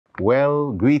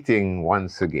Well, greeting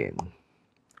once again.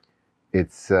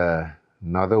 It's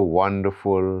another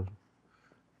wonderful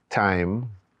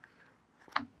time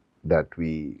that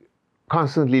we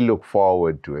constantly look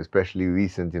forward to, especially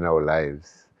recent in our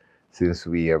lives, since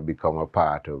we have become a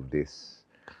part of this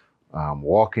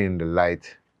Walking in the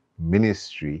Light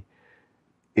ministry.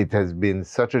 It has been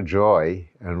such a joy,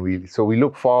 and we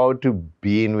look forward to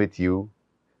being with you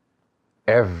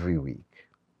every week.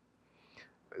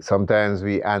 Sometimes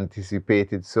we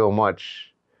anticipate it so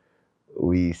much,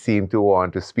 we seem to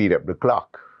want to speed up the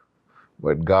clock.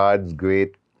 But God's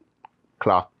great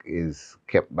clock is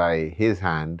kept by His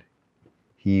hand.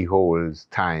 He holds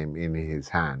time in His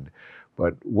hand.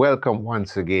 But welcome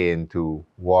once again to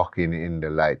Walking in the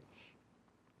Light.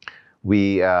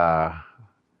 We are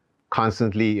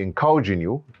constantly encouraging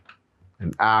you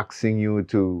and asking you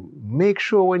to make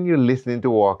sure when you're listening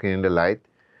to Walking in the Light,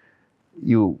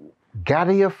 you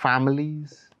gather your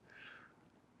families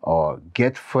or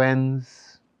get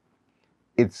friends.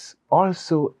 It's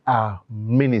also a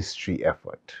ministry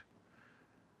effort.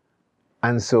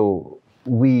 And so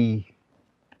we,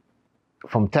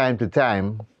 from time to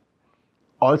time,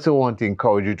 also want to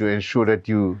encourage you to ensure that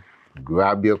you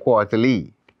grab your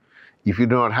quarterly. If you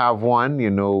do not have one,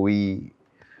 we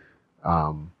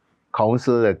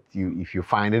counsel that if you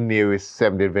find the nearest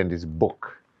Seventh-day Adventist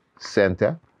book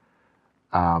center,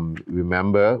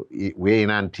 remember, we're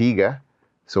in Antigua,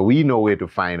 so we know where to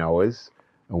find ours.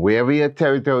 And wherever your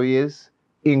territory is,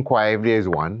 inquire if there's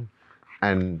one,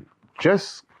 and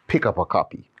just pick up a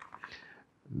copy.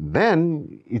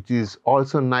 Then it is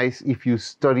also nice if you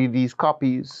study these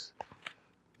copies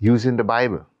using the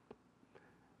Bible.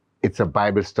 It's a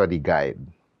Bible study guide.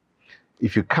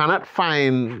 If you cannot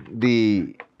find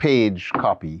the page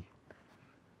copy,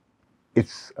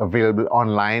 it's available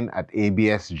online at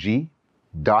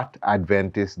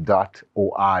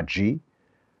absg.adventist.org.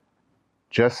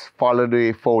 Just follow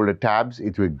the folder tabs.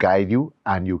 It will guide you,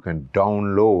 and you can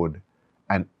download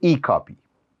an e-copy.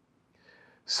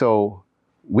 So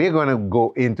we're going to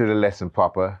go into the lesson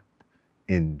proper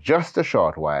in just a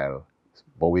short while,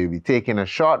 but we'll be taking a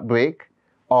short break.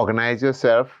 Organize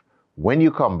yourself. When you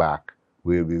come back,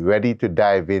 we'll be ready to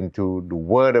dive into the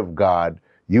Word of God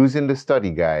using the study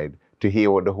guide to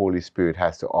hear what the Holy Spirit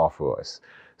has to offer us.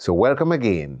 So welcome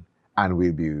again, and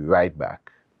we'll be right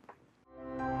back.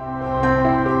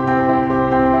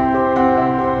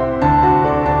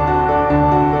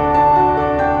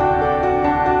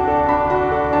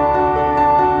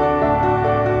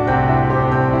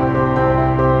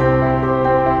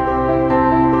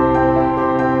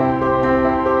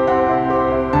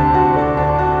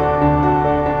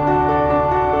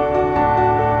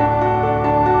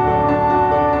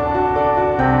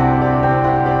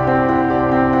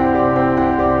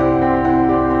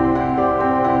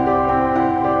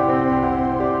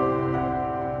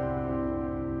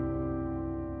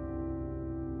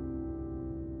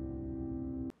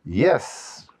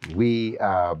 Yes, we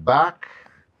are back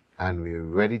and we're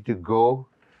ready to go.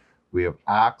 We have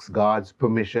asked God's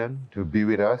permission to be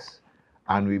with us,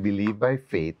 and we believe by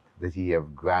faith that He has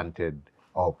granted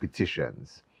our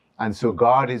petitions. And so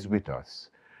God is with us.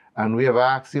 And we have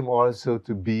asked Him also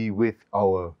to be with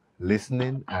our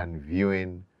listening and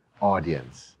viewing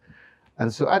audience.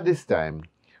 And so at this time,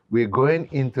 we're going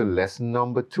into lesson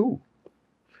number 2.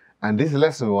 And this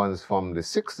lesson runs from the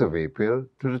 6th of April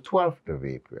to the 12th of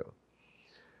April.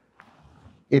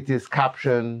 It is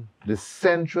captioned, The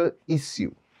Central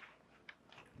Issue,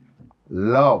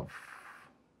 Love.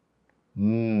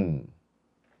 It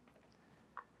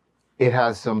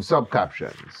has some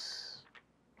subcaptions.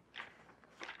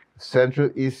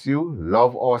 Central Issue,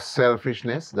 Love or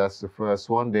Selfishness, that's the first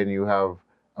one. Then you have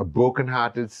A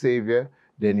Broken-Hearted Savior.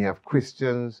 Then you have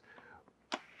Christians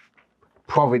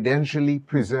providentially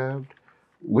preserved.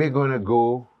 We're going to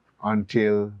go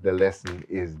until the lesson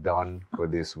is done for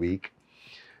this week.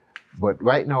 But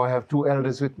right now I have 2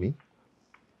 elders with me.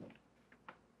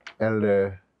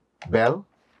 Elder Bell,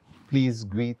 please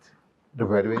greet the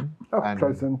brethren.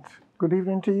 Pleasant good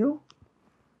evening to you.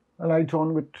 And I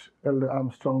join with Elder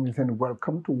Armstrong in saying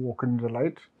welcome to Walk in the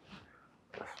Light.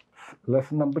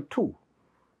 Lesson number 2.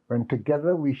 When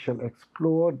together we shall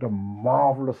explore the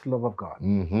marvelous love of God.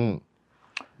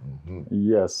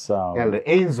 Yes. Elder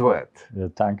Ainsworth. Yeah,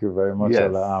 thank you very much, Yes.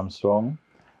 Elder Armstrong.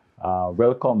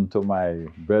 Welcome to my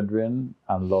brethren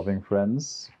and loving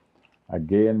friends.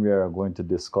 Again, we are going to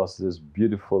discuss this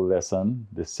beautiful lesson,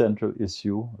 the central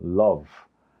issue, love.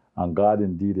 And God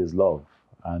indeed is love.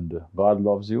 And God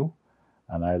loves you,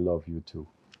 and I love you too.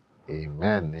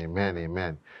 Amen, amen,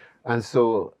 amen. And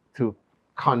so to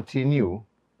continue,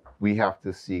 we have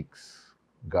to seek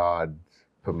God's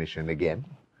permission again.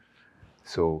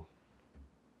 So,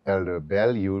 Elder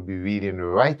Bell, you will be reading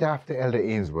right after Elder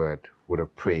Ainsworth would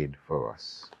have prayed for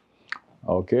us.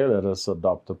 Okay, let us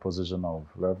adopt a position of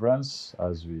reverence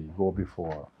as we go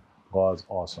before God's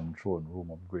awesome throne room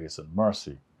of grace and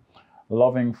mercy.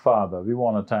 Loving Father, we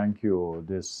want to thank you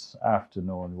this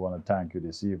afternoon, we want to thank you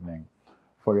this evening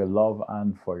for your love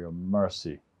and for your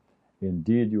mercy.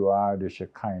 Indeed, you are the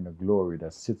Shekinah glory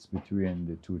that sits between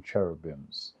the two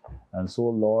cherubims. And so,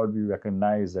 Lord, we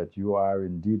recognize that you are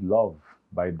indeed love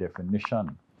by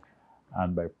definition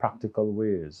and by practical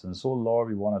ways. And so, Lord,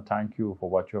 we want to thank you for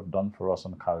what you have done for us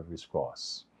on Calvary's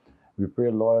cross. We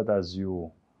pray, Lord, as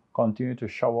you continue to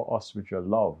shower us with your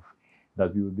love,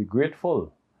 that we will be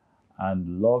grateful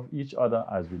and love each other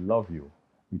as we love you.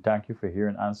 We thank you for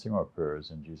hearing and answering our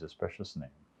prayers in Jesus' precious name.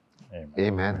 Amen.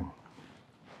 Amen.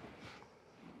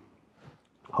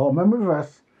 Our memory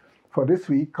verse for this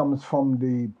week comes from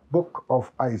the book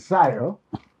of Isaiah,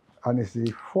 and it's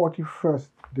the 41st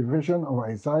division of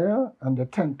Isaiah and the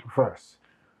 10th verse.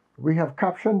 We have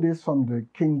captioned this from the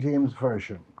King James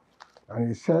Version, and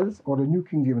it says, or the New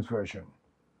King James Version,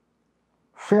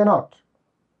 "Fear not,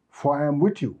 for I am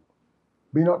with you.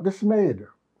 Be not dismayed,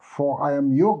 for I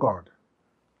am your God.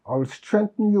 I will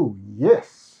strengthen you.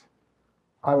 Yes,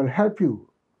 I will help you.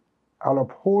 I'll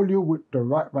uphold you with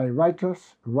my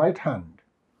righteous right hand."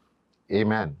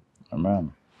 Amen.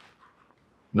 Amen.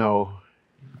 Now,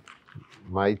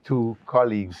 my two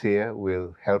colleagues here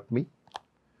will help me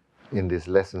in this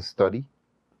lesson study.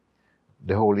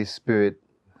 The Holy Spirit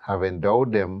have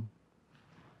endowed them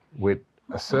with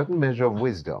a certain measure of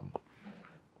wisdom.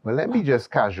 Well, let me just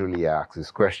casually ask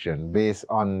this question based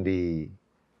on the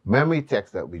memory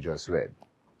text that we just read.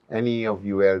 Any of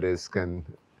you elders can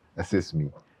assist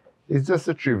me. It's just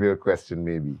a trivial question,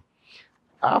 maybe.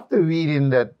 After reading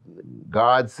that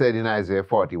God said in Isaiah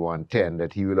 41:10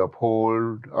 that he will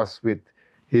uphold us with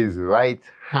his right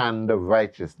hand of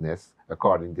righteousness,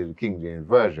 according to the King James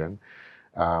Version,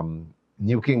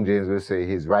 New King James will say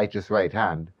his righteous right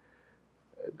hand.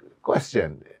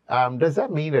 Question, does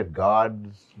that mean that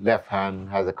God's left hand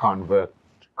has a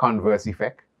converse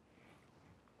effect?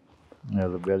 Yeah,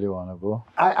 the bell, you want to go?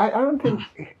 I don't think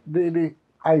the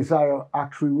Isaiah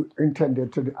actually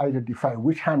intended to identify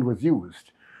which hand was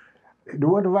used. The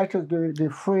word righteous, the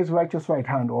phrase righteous right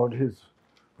hand or his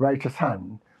righteous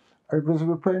hand, it was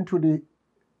referring to the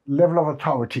level of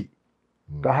authority,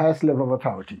 the highest level of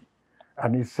authority.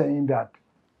 And he's saying that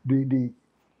the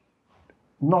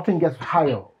nothing gets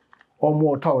higher or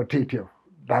more authoritative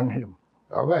than him.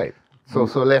 All right. So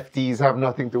lefties have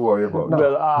nothing to worry about. No.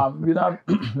 Well,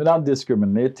 we're not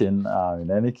discriminating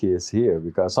in any case here,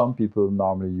 because some people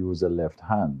normally use the left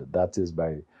hand. That is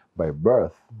by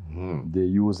birth. They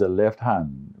use the left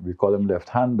hand. We call them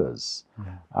left-handers.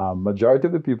 Majority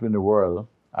of the people in the world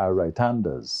are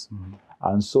right-handers.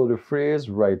 And so the phrase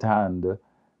right hand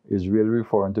is really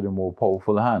referring to the more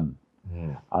powerful hand.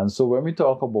 And so when we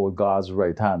talk about God's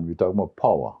right hand, we talk about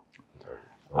power.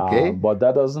 Okay. But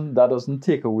that doesn't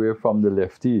take away from the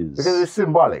lefties. Because it's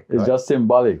symbolic. It's right? just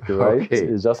symbolic, right? Okay.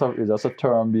 It's just a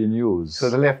term being used. So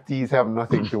the lefties have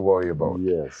nothing to worry about.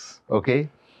 Yes. Okay.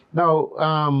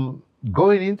 Now,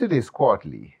 going into this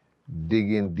quarterly,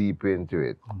 digging deep into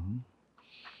it,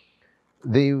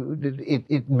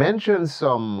 it mentions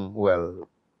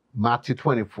Matthew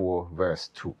 24, verse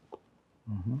 2.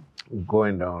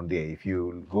 Going down there, if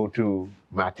you go to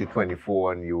Matthew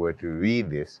 24 and you were to read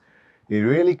this, it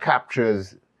really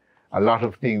captures a lot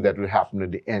of things that will happen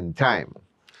at the end time.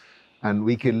 And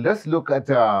we can just look at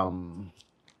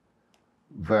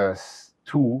verse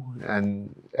 2,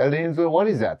 and Elder Ainsworth, what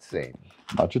is that saying?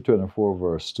 Matthew 24,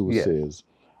 verse 2 Yes. says,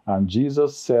 "And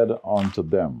Jesus said unto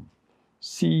them,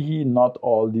 See ye not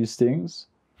all these things?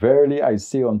 Verily I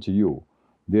say unto you,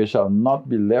 there shall not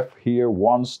be left here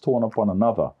one stone upon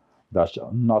another that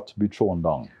shall not be thrown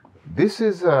down." This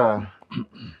is an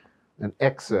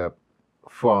excerpt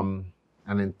from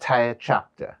an entire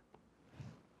chapter,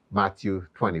 Matthew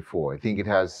 24. I think it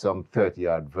has some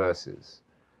 30-odd verses.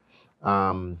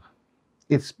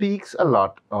 It speaks a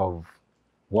lot of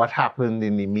what happened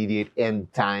in the immediate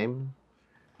end time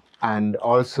and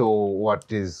also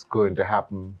what is going to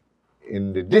happen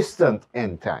in the distant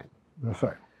end time. That's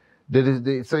right.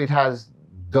 So it has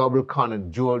double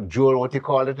dual, what you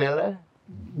call it, Elder?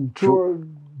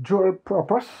 Dual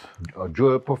purpose. Or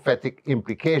dual prophetic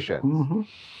implications.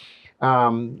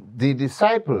 The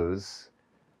disciples,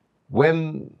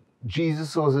 when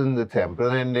Jesus was in the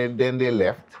temple and then they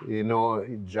left,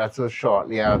 just so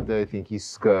shortly after, I think he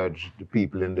scourged the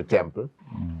people in the temple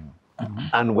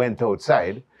and went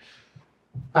outside.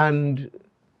 And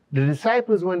the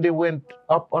disciples, when they went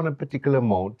up on a particular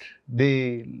mount,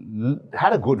 they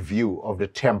had a good view of the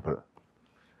temple.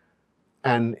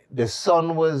 And the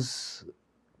sun was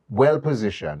well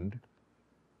positioned,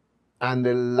 and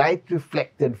the light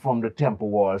reflected from the temple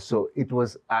wall. So it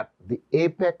was at the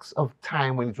apex of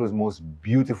time when it was most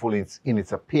beautiful in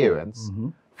its appearance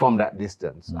from that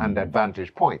distance and that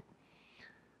vantage point.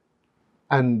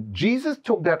 And Jesus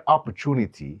took that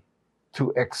opportunity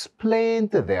to explain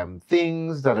to them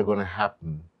things that are going to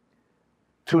happen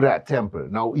to that temple.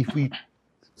 Now, if we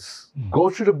go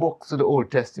through the books of the Old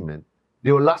Testament,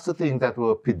 there were lots of things that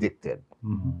were predicted.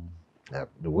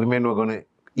 The women were going to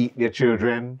eat their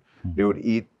children. They would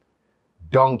eat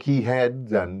donkey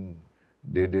heads and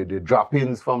the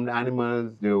droppings from the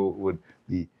animals. They would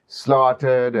be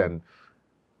slaughtered.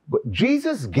 But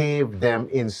Jesus gave them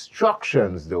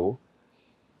instructions, though.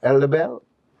 Elder Bell,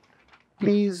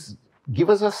 please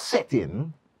give us a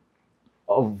setting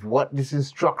of what this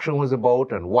instruction was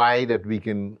about and why, that we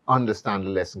can understand the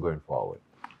lesson going forward.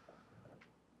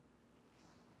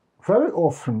 Very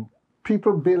often,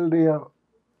 people build their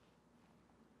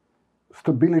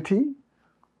stability,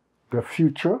 their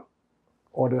future,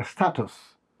 or their status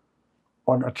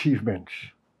on achievements.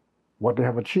 What they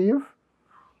have achieved,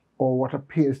 or what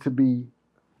appears to be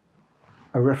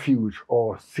a refuge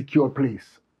or secure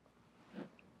place.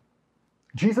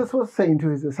 Jesus was saying to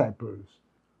his disciples,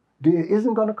 there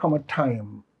isn't going to come a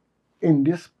time in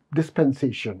this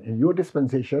dispensation, in your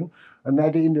dispensation, and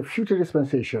neither in the future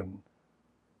dispensation,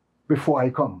 before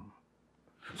I come.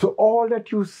 So all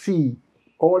that you see,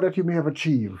 all that you may have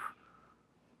achieved,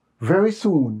 very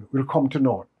soon will come to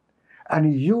naught. And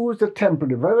he used the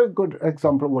temple, a very good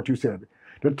example of what you said.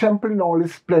 The temple in all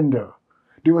its splendor.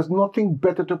 There was nothing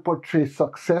better to portray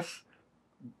success,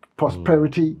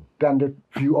 prosperity, than the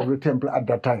view of the temple at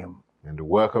that time. And the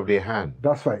work of their hand.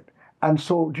 That's right. And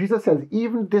so Jesus says,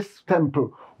 even this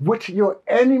temple, which your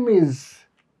enemies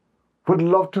would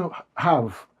love to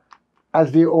have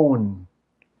as their own.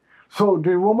 So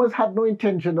the Romans had no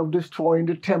intention of destroying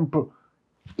the temple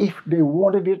if they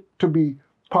wanted it to be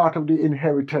part of the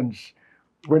inheritance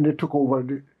when they took over,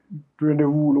 when they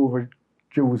ruled over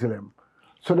Jerusalem.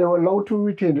 So they were allowed to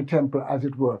retain the temple, as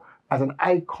it were, as an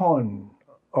icon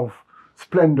of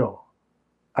splendor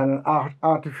and an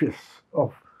artifice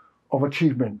of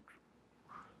achievement.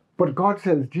 But God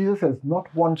says, Jesus says,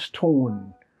 not one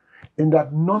stone, in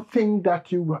that nothing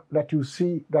that you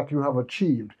see that you have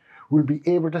achieved will be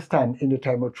able to stand in the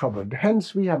time of trouble.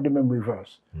 Hence, we have the memory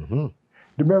verse.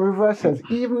 The memory verse says,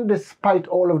 even despite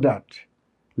all of that,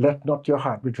 let not your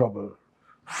heart be troubled.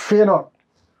 Fear not,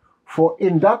 for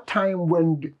in that time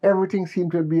when everything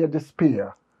seemed to be a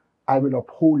despair, I will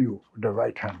uphold you with the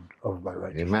right hand of my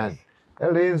righteousness. Amen.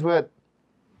 Elder Ainsworth,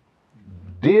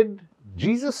 did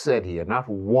Jesus said here, not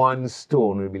one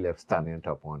stone will be left standing on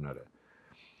top of another.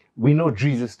 We know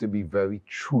Jesus to be very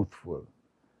truthful.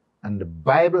 And the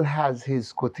Bible has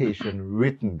his quotation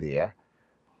written there.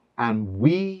 And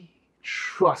we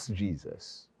trust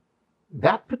Jesus.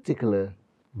 That particular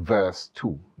verse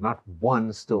 2, not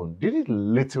one stone, did it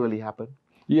literally happen?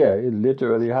 Yeah, it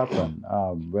literally happened.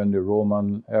 When the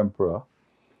Roman Emperor,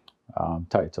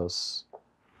 Titus,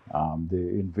 they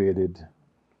invaded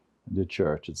the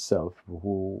church itself,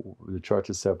 the church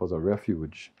itself was a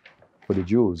refuge for the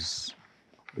Jews.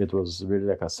 It was really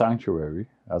like a sanctuary,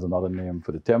 as another name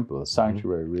for the temple, a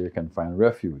sanctuary where you can find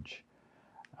refuge.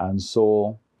 And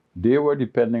so they were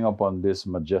depending upon this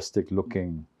majestic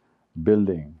looking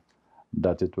building,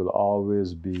 that it will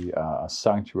always be a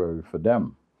sanctuary for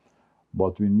them.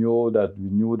 But we knew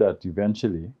that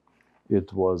eventually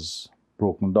it was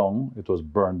broken down, it was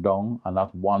burned down, and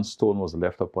not one stone was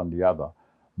left upon the other,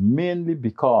 mainly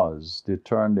because they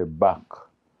turned their back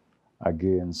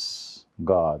against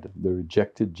God. They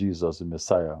rejected Jesus, the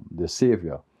Messiah, the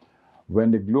Savior.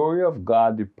 When the glory of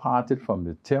God departed from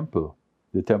the temple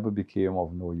became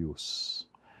of no use.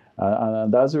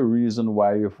 And that's the reason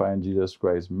why you find Jesus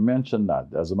Christ mentioned that.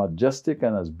 As majestic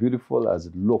and as beautiful as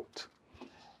it looked,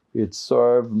 it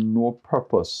served no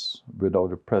purpose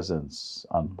without the presence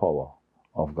and power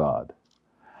of God.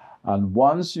 And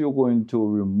once you're going to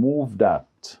remove that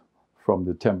from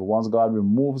the temple, once God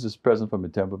removes his presence from the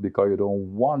temple because you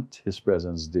don't want his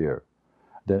presence there,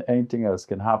 then anything else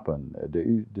can happen.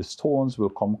 The stones will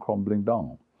come crumbling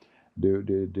down.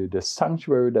 The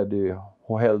sanctuary that they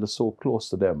held so close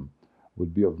to them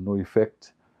would be of no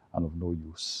effect and of no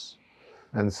use.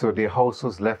 And so the house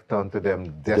was left unto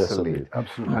them desolate.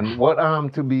 Absolutely. And what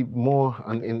to be more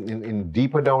in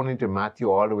deeper down into Matthew,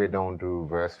 all the way down to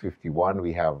verse 51,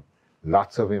 we have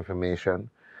lots of information.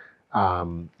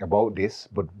 about this,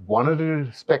 but one of the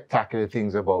spectacular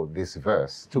things about this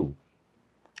verse too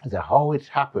is that how it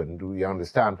happened, we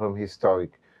understand from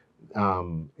historic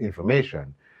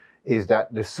information, is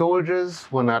that the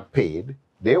soldiers were not paid.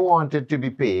 They wanted to be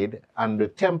paid, and the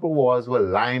temple walls were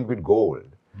lined with gold.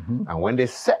 Mm-hmm. And when they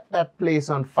set that place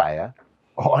on fire,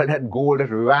 all that gold that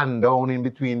ran down in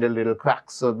between the little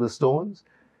cracks of the stones,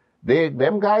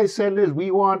 them guys said,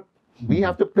 we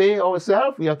have to pay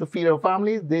ourselves, we have to feed our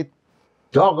families. They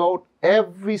dug out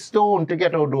every stone to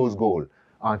get out those gold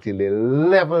until they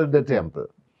leveled the temple.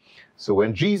 So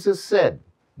when Jesus said,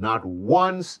 not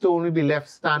one stone will be left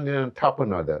standing on top of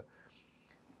another,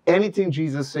 anything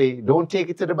Jesus say, don't take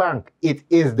it to the bank. It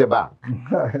is the bank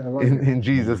in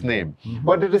Jesus' name. Mm-hmm.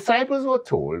 But the disciples were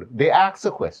told, they asked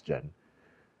a question,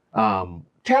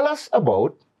 tell us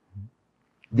about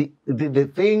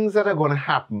the things that are going to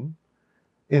happen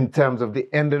in terms of the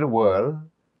end of the world.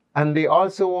 And they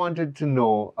also wanted to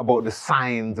know about the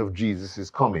signs of Jesus'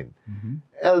 coming. Mm-hmm.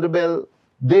 Elder Bell,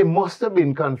 they must have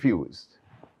been confused.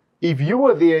 If you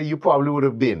were there, you probably would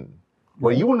have been.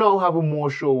 But you now have a more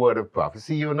sure word of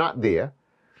prophecy. You're not there.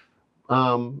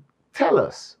 Tell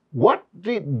us, what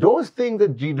did those things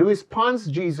that the response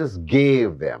Jesus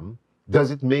gave them,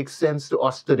 does it make sense to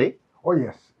us today? Oh,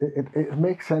 yes. It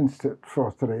makes sense for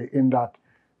us today in that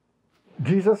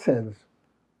Jesus says,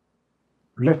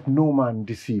 let no man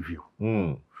deceive you.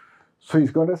 Mm. So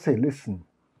he's going to say, listen,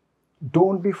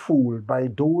 don't be fooled by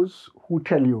those who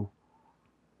tell you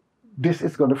this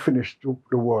is going to finish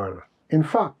the world. In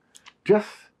fact, just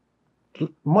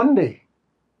Monday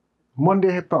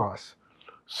had passed.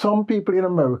 Some people in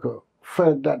America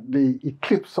felt that the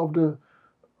eclipse of the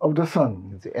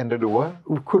sun It's the end of the world?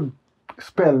 could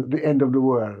spell the end of the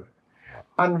world.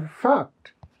 And in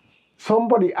fact,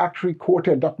 somebody actually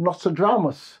quoted that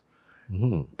Nostradamus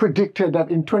predicted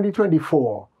that in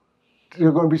 2024 there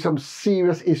are going to be some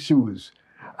serious issues.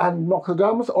 And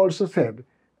Nostradamus also said,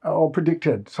 or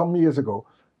predicted some years ago,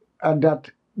 that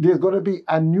there's going to be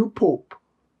a new pope,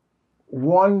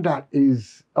 one that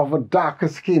is of a darker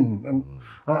skin,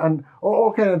 and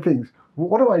all kind of things.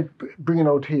 What am I bringing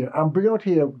out here? I'm bringing out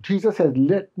here, Jesus says,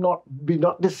 be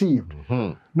not deceived.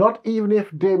 Mm-hmm. Not even if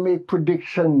they make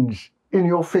predictions in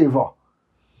your favor.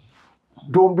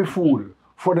 Don't be fooled.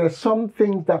 For there's some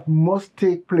things that must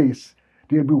take place.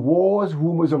 There'll be wars,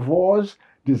 rumors of wars,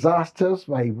 disasters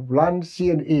by land, sea,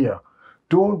 and air.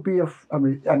 Don't be,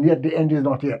 and yet the end is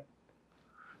not yet.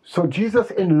 So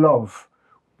Jesus in love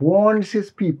warns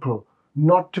his people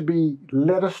not to be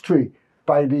led astray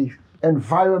by the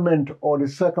environment or the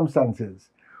circumstances,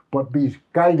 but be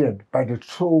guided by the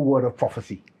true word of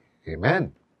prophecy.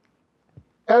 Amen.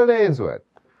 Elder Ainsworth,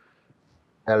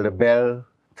 Elder Bell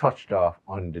touched off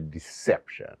on the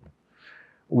deception.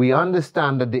 We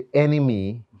understand that the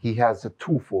enemy, he has a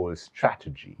twofold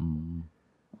strategy.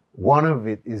 One of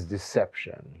it is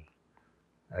deception.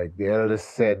 Like the elder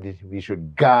said, we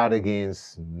should guard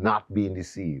against not being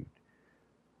deceived.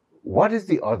 What is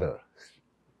the other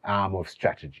arm of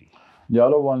strategy? The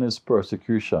other one is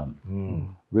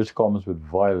persecution, which comes with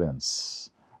violence.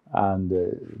 And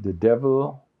the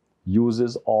devil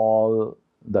uses all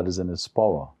that is in his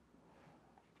power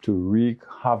to wreak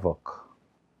havoc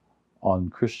on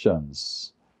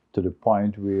Christians to the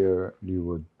point where you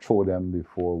would throw them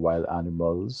before wild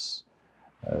animals,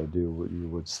 you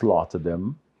would slaughter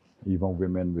them, even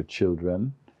women with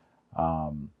children.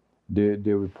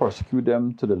 They would persecute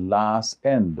them to the last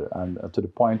end, and to the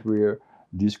point where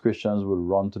these Christians would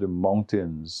run to the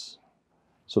mountains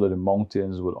so that the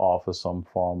mountains would offer some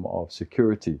form of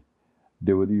security.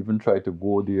 They would even try to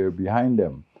go there behind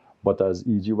them. But as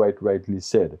E.G. White rightly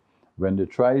said, when they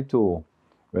try to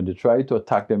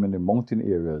attack them in the mountain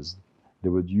areas, they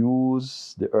would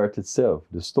use the earth itself,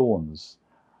 the stones,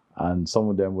 and some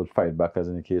of them would fight back, as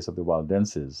in the case of the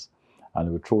Waldenses, and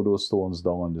they would throw those stones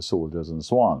down on the soldiers and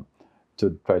so on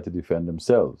to try to defend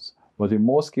themselves. But in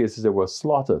most cases, they were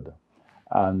slaughtered,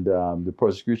 and the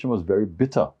persecution was very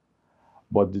bitter.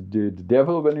 But the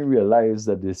devil, when he realized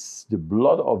that the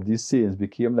blood of these saints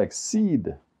became like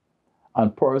seed,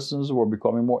 and persons were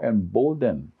becoming more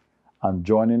emboldened and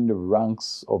joining the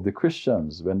ranks of the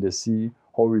Christians when they see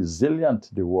how resilient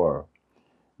they were,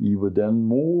 he would then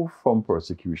move from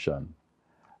persecution,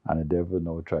 and the devil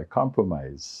now try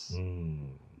compromise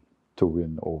to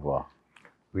win over.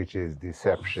 Which is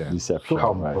deception. Deception,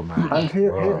 compromise. And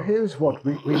here's what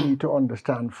we need to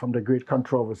understand from the great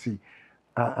controversy,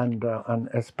 and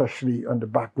especially on the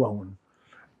background,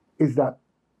 is that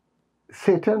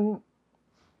Satan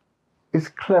is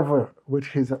clever with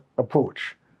his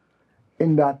approach,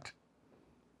 in that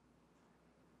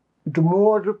the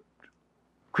more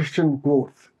Christian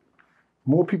growth,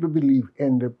 more people believe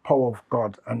in the power of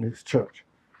God and His church,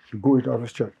 to go it out of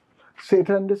His church.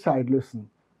 Satan decide, listen,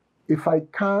 if I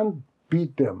can't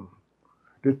beat them,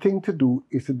 the thing to do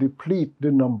is to deplete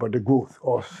the number, the growth,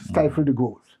 or stifle the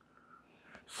growth.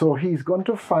 So he's going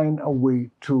to find a way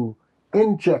to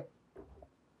inject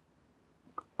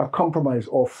a compromise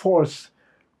or force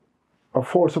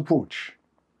approach,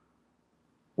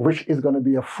 which is going to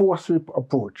be a forced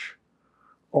approach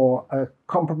or a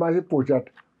compromise approach that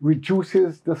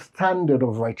reduces the standard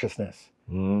of righteousness.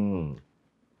 And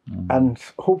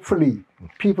hopefully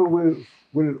people will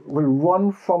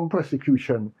run from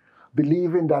persecution,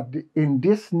 believing that in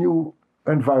this new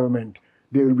environment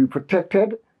they will be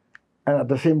protected, and at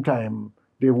the same time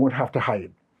they won't have to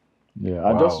hide. Yeah,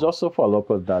 and just to follow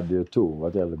up on that there too,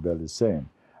 what Elder Bell is saying,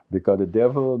 because the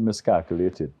devil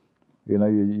miscalculated. You know,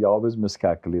 you always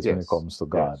miscalculate when it comes to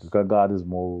God, because God is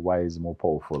more wise, more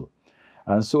powerful.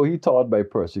 And so he thought by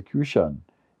persecution,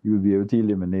 he would be able to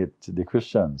eliminate the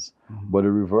Christians. But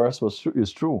the reverse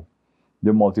is true.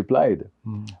 They multiplied.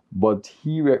 But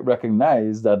he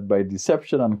recognized that by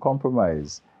deception and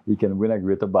compromise, he can win a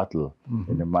greater battle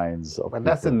in the minds of But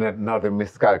that's not a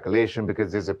miscalculation,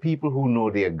 because there's a people who know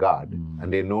their God,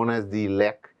 and they're known as the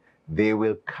elect. They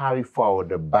will carry forward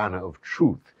the banner of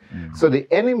truth. So the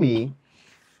enemy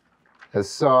has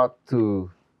sought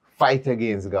to fight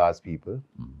against God's people,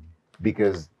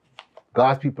 because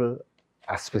God's people,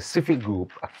 a specific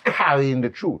group, are carrying the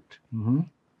truth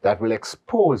that will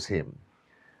expose him.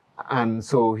 And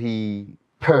so he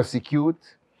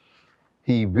persecutes,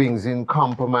 he brings in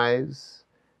compromise,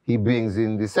 he brings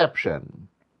in deception.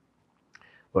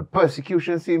 But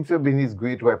persecution seems to have been his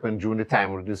great weapon during the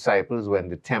time of the disciples when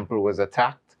the temple was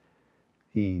attacked.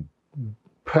 He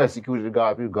persecuted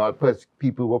God's people.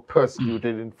 People were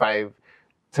persecuted in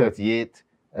 538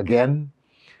 again.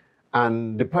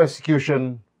 And the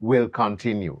persecution will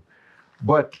continue.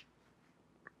 But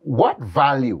what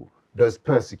value does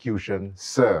persecution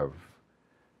serve?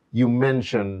 You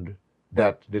mentioned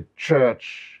that the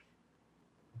church,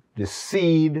 the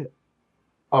seed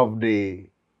of the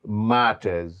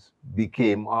martyrs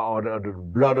became, or the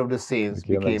blood of the saints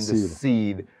became the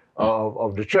seed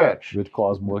of the church. Which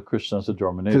caused more Christians to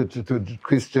germinate. To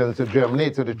Christians to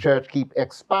germinate, so the church keep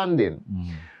expanding.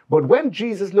 But when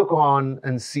Jesus look on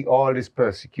and see all this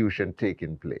persecution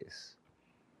taking place,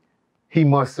 he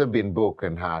must have been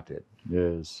brokenhearted.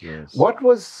 Yes, yes. What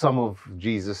was some of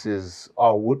Jesus's,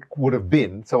 or would have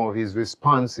been some of his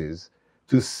responses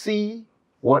to see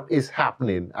what is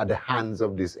happening at the hands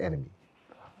of this enemy?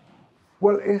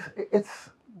 Well,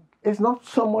 it's not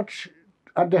so much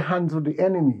at the hands of the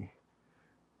enemy.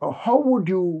 How would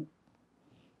you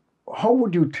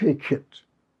take it,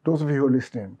 those of you who are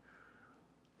listening?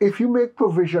 If you make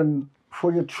provision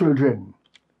for your children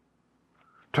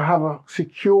to have a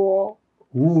secure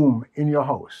room in your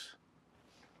house,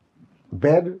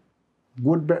 bed,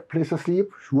 good place to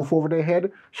sleep, roof over their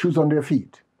head, shoes on their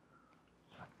feet,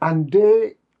 and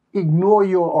they ignore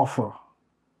your offer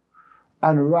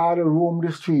and rather roam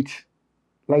the street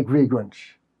like vagrants,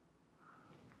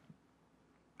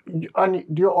 and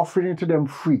you're offering it to them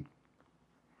free,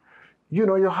 you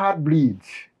know, your heart bleeds,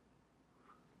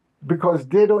 because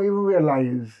they don't even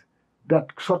realize that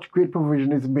such great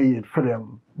provision is made for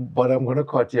them. But I'm going to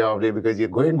cut you off there because you're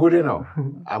going good enough.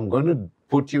 I'm going to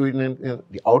put you in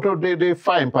out of the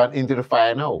frying pan into the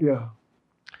fire now. Yeah.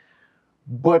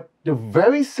 But the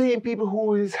very same people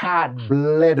who his heart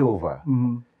bled over,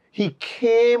 he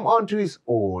came unto his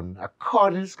own,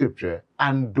 according to Scripture,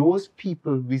 and those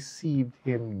people received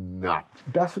him not.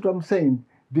 That's what I'm saying.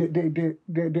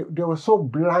 They were so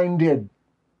blinded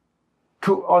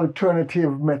to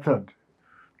alternative method,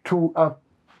 to a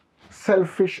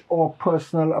selfish or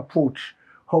personal approach,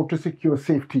 how to secure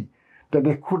safety, that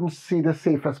they couldn't see the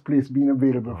safest place being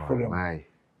available for them. My.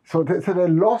 So they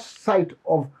lost sight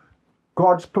of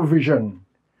God's provision,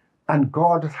 and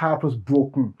God's heart was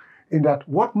broken in that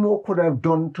what more could I have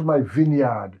done to my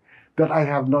vineyard that I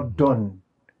have not done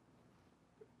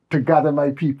to gather my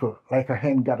people like a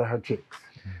hen gather her chicks?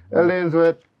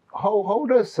 Elizabeth, how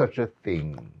does such a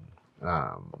thing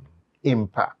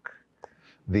impact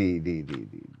the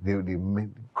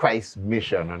Christ's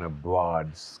mission on a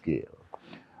broad scale?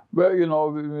 Well, you know,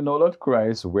 we know that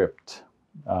Christ wept,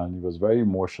 and he was very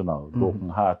emotional,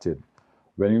 broken-hearted,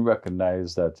 when he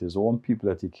recognized that his own people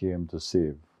that he came to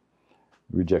save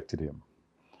rejected him.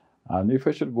 And if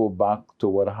I should go back to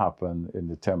what happened in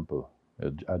the temple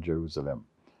at Jerusalem,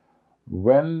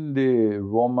 when the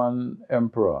Roman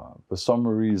emperor, for some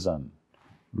reason,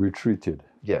 retreated,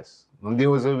 Yes. And there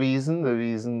was a reason. The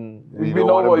reason You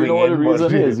know what the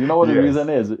reason is. You know what the Yes. reason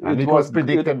is. And it was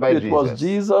predicted by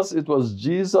Jesus. It was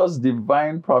Jesus'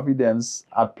 divine providence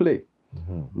at play.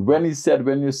 Mm-hmm. When he said,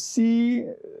 when you see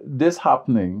this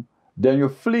happening, then you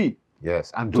flee.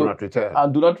 Yes, and do not return.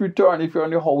 And do not return. If you're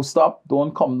on your house top,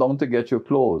 don't come down to get your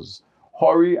clothes.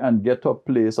 Hurry and get to a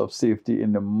place of safety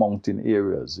in the mountain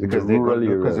areas, because in the rural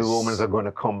areas. Because the Romans are going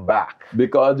to come back.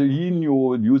 Because he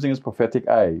knew, using his prophetic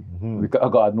eye,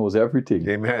 because God knows everything.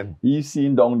 Amen. He's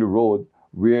seen down the road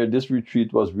where this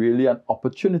retreat was really an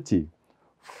opportunity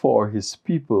for his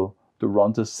people to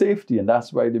run to safety. And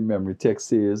that's why the memory text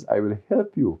says, I will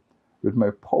help you with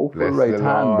my powerful right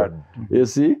hand. You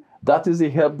see? That is the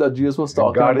help that Jesus was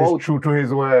talking about. God is true to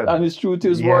his word. And he's true to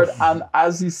his word. And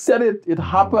as he said it, it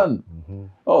happened. Mm-hmm.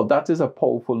 Oh, that is a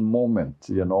powerful moment,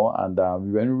 you know. And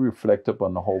when we reflect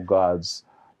upon how God's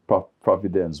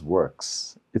providence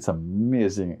works, it's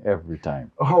amazing every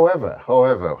time.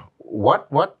 However,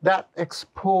 what that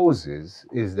exposes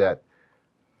is that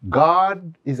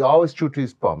God is always true to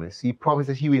his promise. He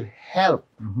promises he will help.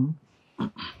 Mm-hmm.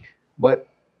 But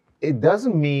it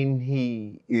doesn't mean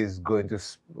he is going to,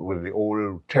 with the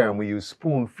old term we use,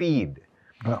 spoon feed.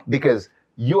 No. Because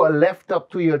you are left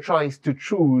up to your choice to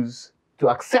choose to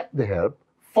accept the help,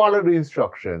 follow the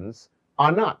instructions,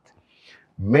 or not.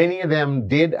 Many of them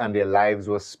did, and their lives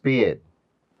were spared.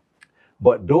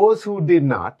 But those who did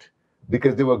not,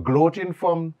 because they were gloating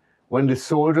from when the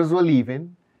soldiers were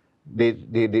leaving, they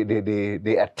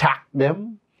attacked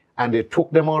them, and they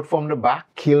took them out from the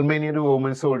back, killed many of the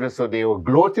Roman soldiers, so they were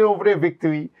gloating over their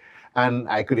victory. And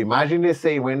I could imagine they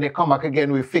say, when they come back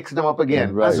again, we fix them up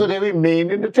again. Right. And so they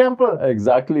remained in the temple.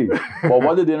 Exactly. But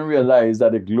what they didn't realize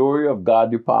that the glory of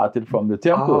God departed from the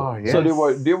temple. Oh, yes. So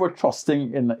they were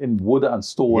trusting in wood and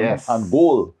stone Yes. and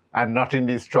gold. And not in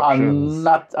the instructions.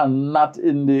 And not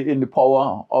in the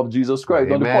power of Jesus Christ.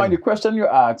 Now the question you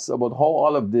asked about how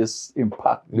all of this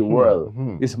impact the world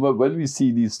is when we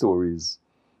see these stories,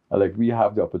 like we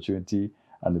have the opportunity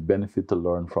and the benefit to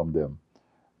learn from them.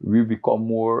 We become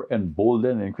more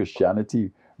emboldened in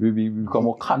Christianity. We become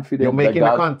more confident. You're making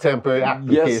a contemporary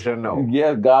application now.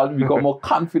 Yeah, God, we become more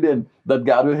confident that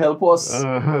God will help us.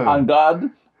 And God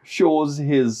shows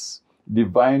his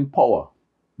divine power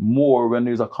more when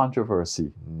there's a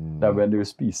controversy than when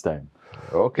there's peacetime.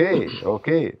 Okay.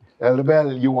 Elder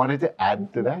Bell, you wanted to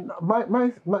add to that?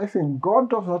 My thing, God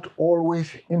does not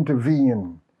always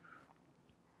intervene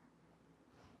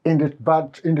in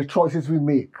the choices we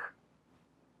make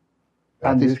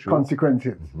and the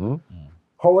consequences. Mm-hmm.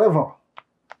 However,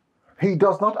 he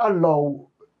does not allow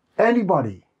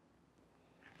anybody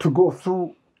to go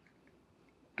through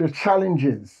the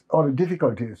challenges or the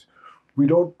difficulties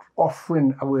without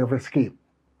offering a way of escape.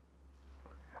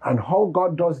 And how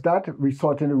God does that, we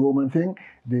saw it in the Roman thing.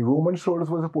 The Roman soldiers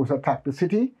were supposed to attack the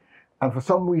city, and for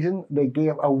some reason they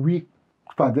gave a weak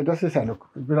span. They just said, look,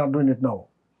 we're not doing it now.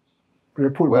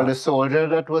 Well, the soldier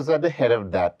that was at the head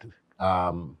of that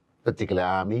particular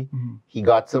army, he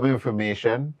got some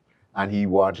information and he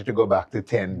wanted to go back to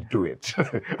tend to it.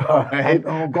 All right?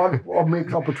 And, God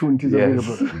makes opportunities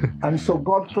available. And so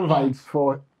God provides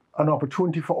for an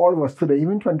opportunity for all of us today,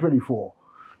 even 2024,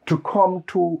 to come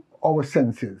to our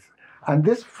senses. And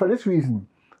for this reason,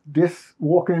 this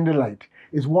walking in the light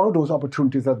is one of those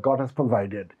opportunities that God has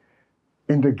provided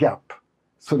in the gap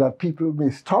so that people may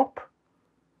stop,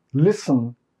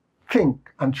 listen,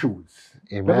 think, and choose.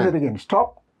 Amen. Let me say it again.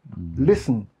 Stop,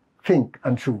 listen, think,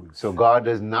 and choose. So God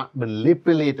does not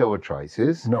manipulate our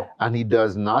choices. No. And he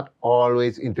does not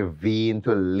always intervene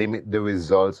to limit the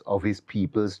results of his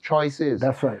people's choices.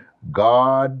 That's right.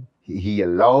 God, he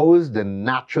allows the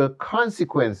natural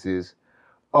consequences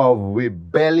of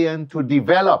rebellion to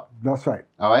develop. That's right.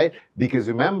 All right? Because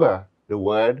remember the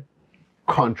word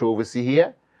controversy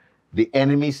here. The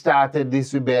enemy started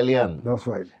this rebellion. That's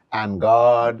right. And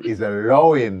God is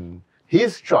allowing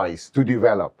his choice to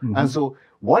develop. And so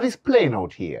what is playing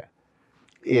out here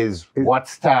is what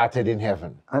started in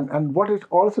heaven. And what it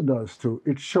also does too,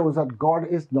 it shows that God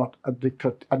is not a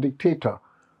dictator,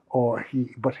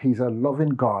 but he's a loving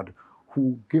God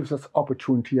who gives us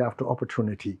opportunity after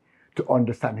opportunity to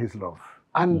understand his love.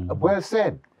 And well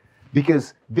said,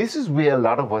 because this is where a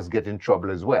lot of us get in trouble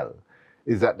as well,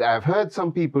 is that I've heard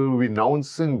some people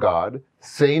renouncing God,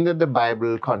 saying that the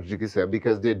Bible contradicts itself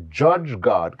because they judge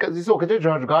God, because it's okay to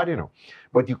judge God,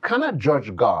 but you cannot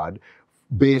judge God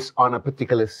based on a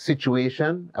particular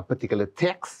situation, a particular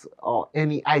text, or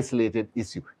any isolated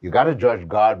issue. You got to judge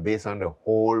God based on the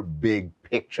whole big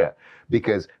picture,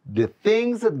 because the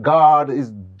things that God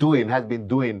is doing, has been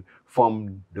doing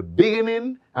from the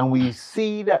beginning, and we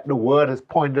see that the word has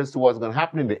pointed us to what's going to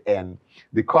happen in the end,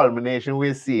 the culmination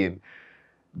we're seeing.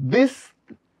 This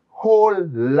whole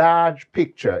large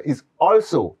picture is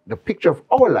also the picture of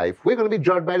our life. We're going to be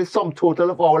judged by the sum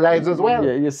total of our lives as well.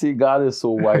 Yeah, you see, God is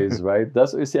so wise, right?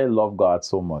 That's why you see I love God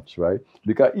so much, right?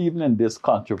 Because even in this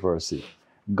controversy,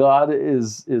 God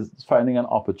is finding an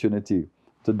opportunity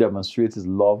to demonstrate his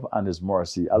love and his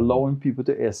mercy, allowing people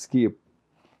to escape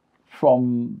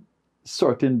from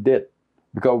certain death.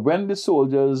 Because when the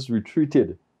soldiers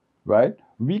retreated, right,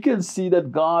 we can see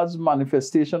that God's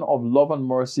manifestation of love and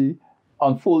mercy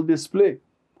on full display.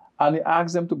 And he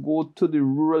asks them to go to the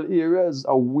rural areas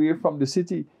away from the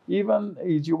city. Even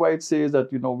E.G. White says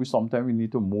that, we sometimes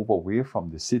need to move away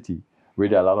from the city where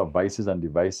there are a lot of vices and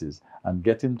devices and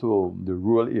get into the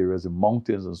rural areas, the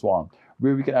mountains and so on,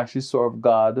 where we can actually serve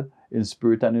God in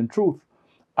spirit and in truth.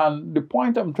 And the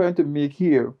point I'm trying to make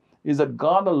here is that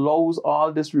God allows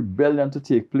all this rebellion to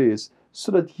take place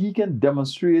so that he can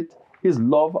demonstrate his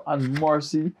love and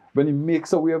mercy when he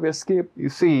makes a way of escape. You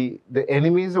see, the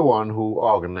enemy is the one who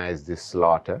organized this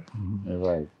slaughter.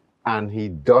 Right. And he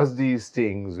does these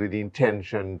things with the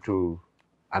intention to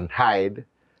hide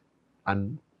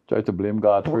and try to blame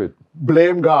God for it.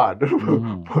 Blame God.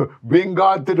 Bring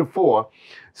God to the fore.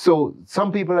 So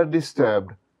some people are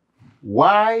disturbed.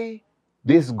 Why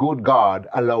this good God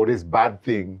allowed this bad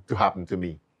thing to happen to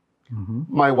me?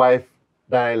 My wife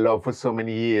that I love for so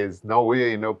many years, now we're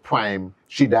in her prime,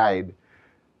 she died.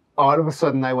 All of a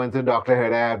sudden I went to the doctor,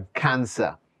 heard I had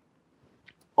cancer.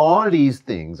 All these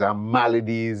things are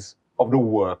maladies of the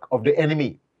work of the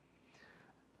enemy.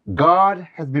 God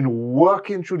has been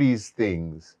working through these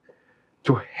things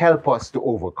to help us to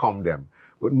overcome them.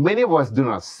 But many of us do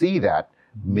not see that.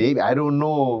 Maybe, I don't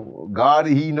know, God,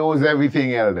 he knows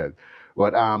everything, elders.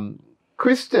 But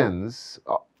Christians,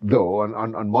 though,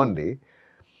 on Monday,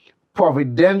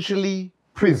 providentially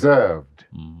preserved.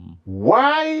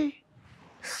 Why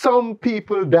some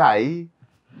people die?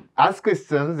 As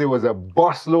Christians, there was a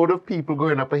busload of people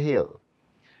going up a hill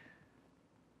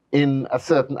in a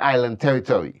certain island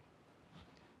territory.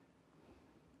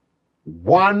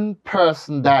 One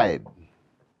person died,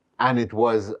 and it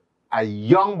was a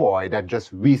young boy that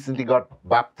just recently got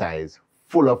baptized,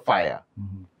 full of fire.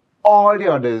 All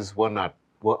the others were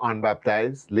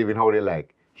unbaptized, living how they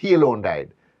like. He alone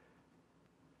died.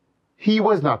 He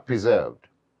was not preserved.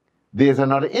 There's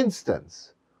another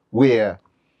instance where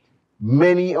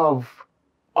many of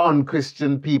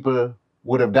unchristian people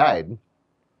would have died,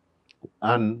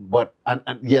 and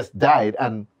died,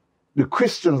 and the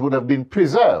Christians would have been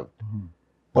preserved,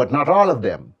 but not all of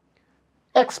them.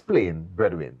 Explain,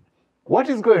 brethren, what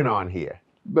is going on here?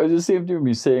 But the same thing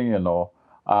we saying,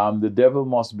 the devil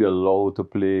must be allowed to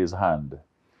play his hand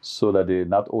so that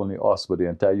not only us, but the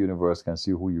entire universe can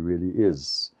see who he really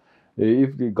is.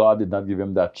 If God did not give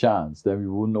him that chance, then we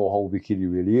wouldn't know how wicked he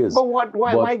really is. But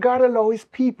why God allow his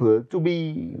people to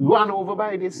be run over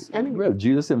by this enemy? Well,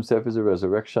 Jesus himself is a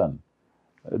resurrection.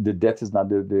 The death is not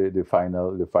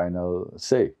the final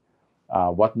say.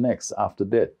 What next after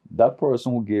death? That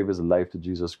person who gave his life to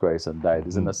Jesus Christ and died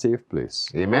is in a safe place.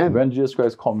 Amen. When Jesus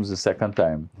Christ comes the second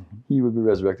time, he will be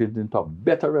resurrected into a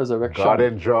better resurrection. God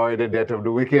enjoy the death of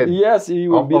the wicked. Yes, he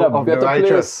will be in a better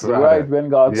place, right, when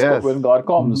God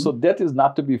comes. So death is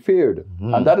not to be feared.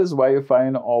 And that is why you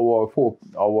find our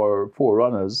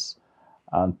forerunners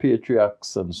and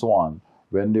patriarchs and so on,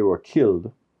 when they were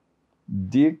killed,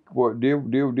 they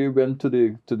went to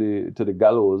the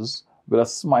gallows with a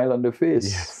smile on their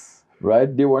face. Yes.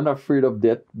 Right? They weren't afraid of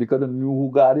death because they knew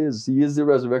who God is. He is the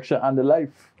resurrection and the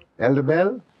life. Elder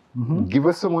Bell, give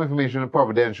us some more information on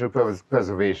providential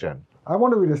preservation. I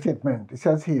want to read a statement. It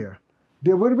says here,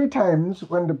 there will be times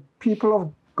when the people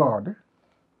of God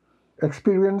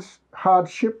experience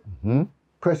hardship,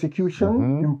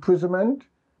 persecution, imprisonment,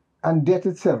 and death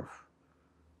itself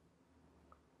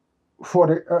for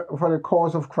the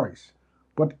cause of Christ.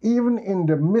 But even in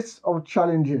the midst of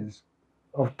challenges,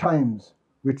 of times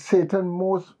with Satan's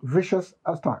most vicious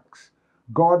attacks,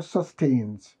 God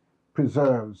sustains and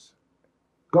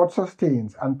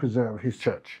preserves his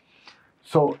church.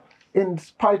 So in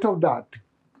spite of that,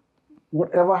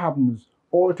 whatever happens,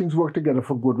 all things work together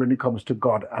for good when it comes to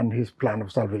God and his plan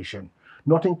of salvation.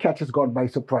 Nothing catches God by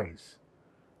surprise.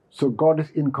 So God is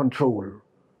in control,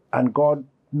 and God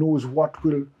knows what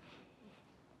will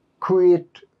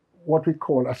create what we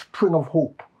call a spring of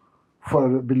hope for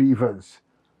the believers.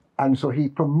 And so he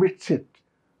permits it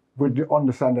with the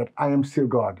understanding that I am still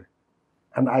God,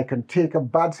 and I can take a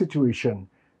bad situation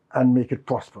and make it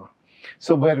prosper.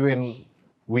 So, brethren,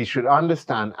 we should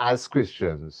understand as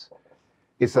Christians,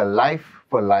 it's a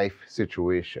life-for-life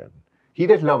situation. He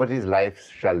that loveth his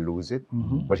life shall lose it,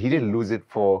 but he didn't lose it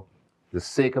for the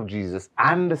sake of Jesus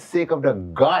and the sake of the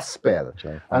gospel.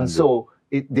 And so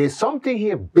there's something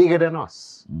here bigger than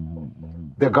us.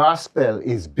 The gospel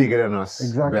is bigger than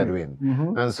us, brethren.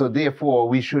 And so therefore,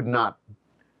 we should not,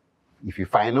 if you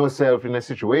find ourselves in a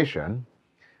situation,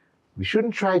 we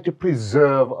shouldn't try to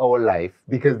preserve our life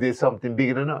because there's something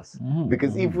bigger than us.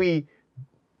 Because if we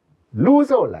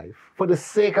lose our life for the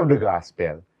sake of the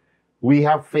gospel, we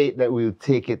have faith that we'll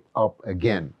take it up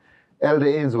again. Elder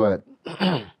Ainsworth,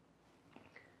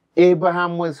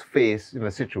 Abraham was faced in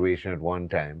a situation at one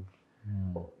time,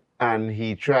 and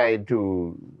he tried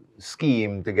to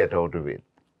scheme to get out of it.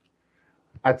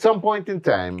 At some point in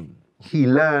time, he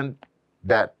learned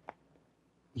that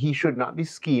he should not be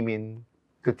scheming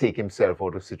to take himself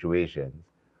out of situations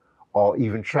or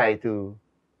even try to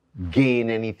gain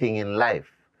anything in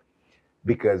life.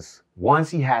 Because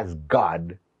once he has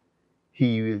God,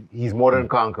 he's more than a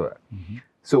conqueror.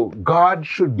 So God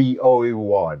should be our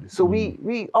reward. So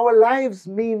our lives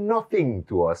mean nothing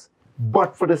to us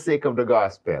but for the sake of the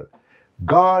gospel.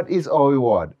 God is our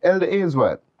reward. Elder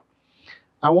Ainsworth,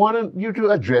 I want you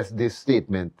to address this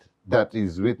statement that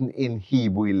is written in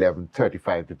Hebrew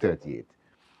 11:35-38.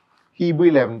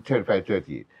 Hebrew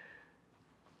 11:35-38.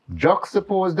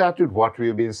 Juxtapose that with what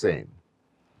we've been saying.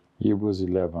 Hebrews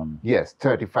 11. Yes,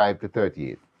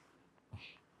 35-38.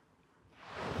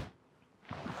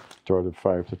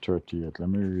 35-38. Let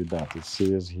me read that. It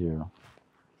says here,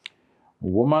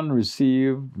 women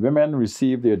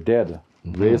received their dead,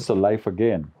 raised to life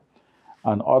again,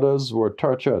 and others were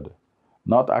tortured,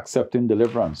 not accepting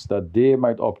deliverance, that they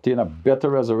might obtain a better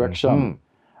resurrection.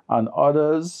 And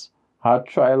others had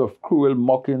trial of cruel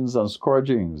mockings and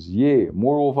scourgings, yea,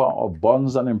 moreover of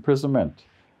bonds and imprisonment.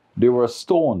 They were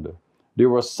stoned, they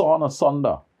were sawn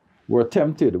asunder, were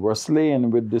tempted, were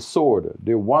slain with the sword.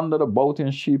 They wandered about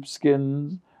in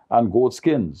sheepskins and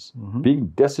goatskins, being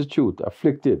destitute,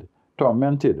 afflicted,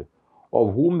 tormented,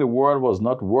 of whom the world was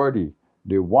not worthy.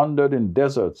 They wandered in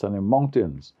deserts and in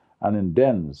mountains and in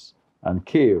dens and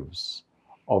caves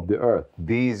of the earth.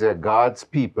 These are God's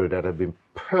people that have been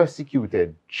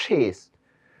persecuted, chased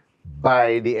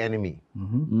by the enemy.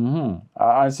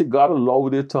 I see God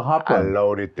allowed it to happen.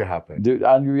 Allowed it to happen.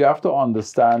 And we have to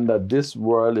understand that this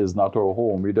world is not our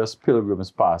home. We're just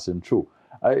pilgrims passing through.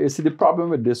 You see, the problem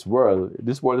with this world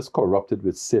is corrupted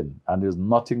with sin, and there's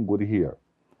nothing good here.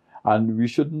 And we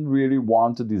shouldn't really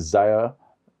want to desire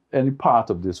any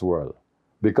part of this world,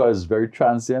 because it's very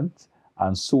transient,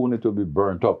 and soon it will be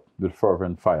burnt up with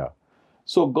fervent fire.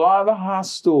 So God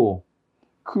has to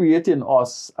create in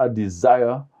us a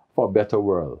desire for a better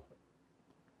world.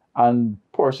 And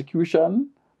persecution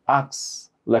acts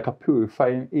like a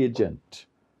purifying agent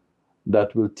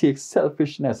that will take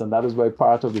selfishness, and that is why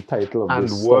part of the title of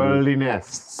this and worldliness.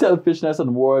 Selfishness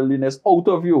and worldliness out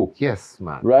of you. Yes,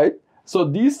 man. Right? So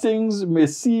these things may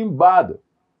seem bad,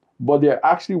 but they're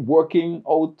actually working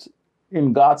out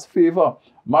in God's favor.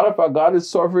 Matter of fact, God is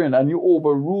sovereign, and He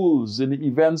overrules in the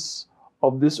events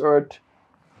of this earth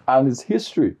and its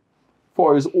history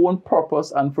for His own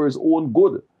purpose and for His own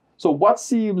good. So what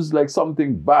seems like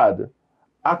something bad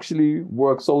actually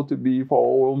works out to be for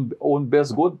our own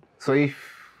best good. So if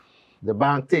the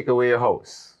bank take away your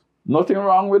house, nothing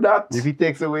wrong with that. If he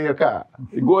takes away your car,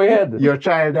 go ahead. Your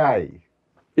child die,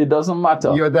 it doesn't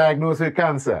matter. You're diagnosed with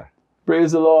cancer.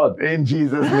 Praise the Lord. In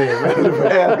Jesus' name.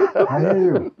 I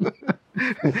hear you.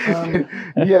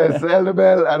 Yes, Elder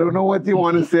Bell, I don't know what you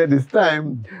want to say this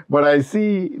time, but I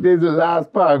see there's a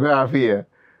last paragraph here.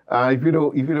 If you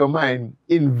don't mind.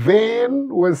 In vain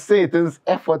was Satan's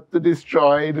effort to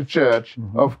destroy the church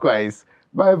of Christ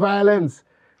by violence.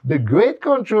 The great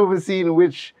controversy in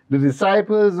which the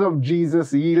disciples of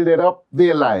Jesus yielded up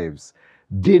their lives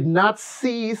did not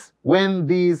cease when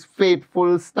these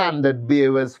faithful standard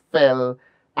bearers fell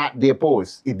at their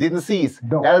posts. It didn't cease.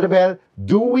 No. Elder Bell,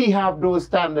 do we have those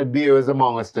standard bearers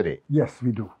among us today? Yes,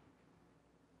 we do.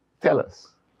 Tell us.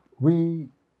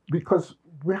 Because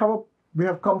we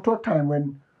have come to a time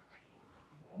when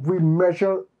we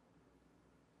measure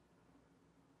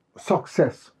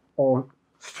success or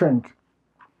strength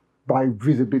by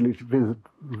visible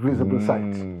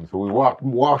sight. So we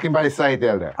walking by sight,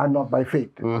 Elder. And not by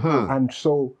faith. And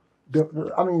so,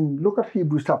 look at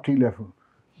Hebrews chapter 11.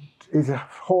 It's a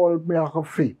whole miracle of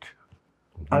faith.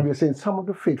 And we're saying some of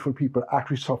the faithful people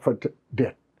actually suffered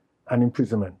death and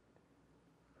imprisonment.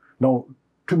 Now,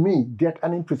 to me, death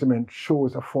and imprisonment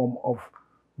shows a form of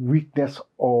weakness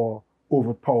or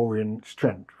overpowering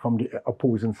strength from the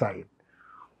opposing side.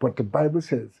 But the Bible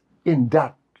says, in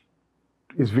that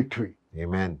is victory.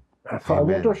 Amen. So I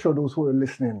want Amen. to show those who are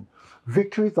listening,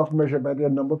 victory is not measured by the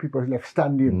number of people left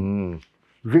standing.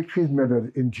 Victory is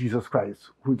measured in Jesus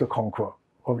Christ, who is the conqueror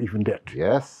of even death.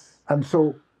 Yes. And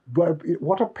so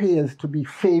what appears to be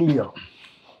failure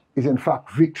is in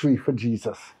fact victory for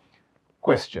Jesus.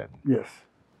 Question. Yes.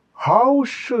 How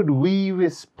should we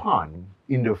respond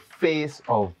in the face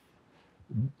of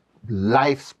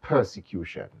life's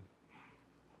persecution?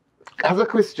 As a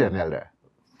Christian, elder,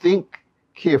 think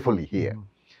carefully here.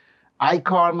 I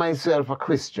call myself a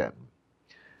Christian,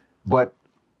 but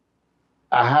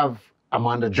I'm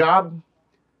on the job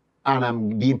and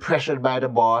I'm being pressured by the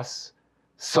boss,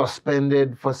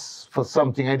 suspended for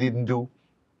something I didn't do.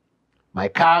 My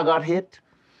car got hit,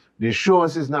 the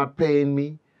insurance is not paying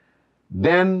me.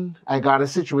 Then I got a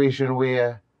situation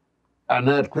where an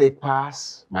earthquake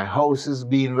passed, my house is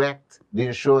being wrecked, the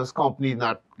insurance company is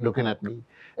not looking at me.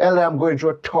 Elder, I'm going through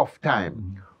a tough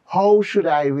time. How should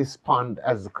I respond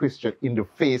as a Christian in the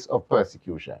face of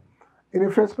persecution? In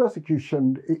the face of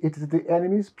persecution, it is the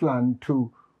enemy's plan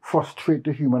to frustrate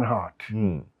the human heart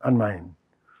and mind.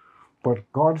 But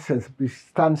God says, be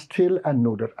stand still and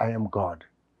know that I am God.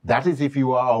 That is if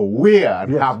you are aware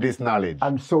and Yes. have this knowledge.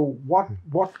 And so what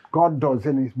God does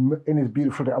in his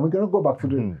beautiful day, and we're going to go back to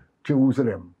the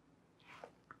Jerusalem.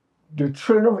 The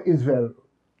children of Israel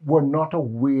were not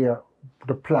aware of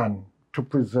the plan to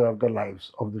preserve the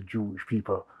lives of the Jewish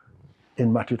people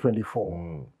in Matthew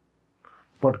 24.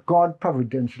 But God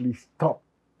providentially stopped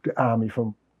the army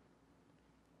from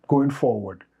going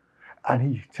forward. And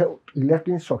he left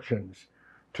instructions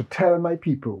to tell my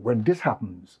people, when this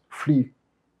happens, flee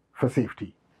for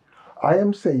safety. I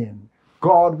am saying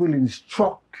God will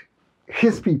instruct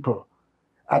his people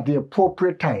at the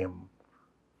appropriate time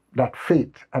that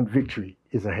faith and victory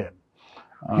is ahead.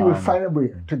 He will find a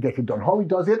way to get it done. How he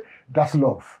does it, that's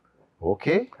love.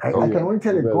 Okay. I can only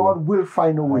tell you, God will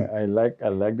find a way. I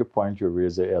like the point you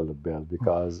raised there, Elder Bell,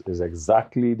 because it's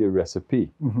exactly the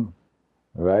recipe,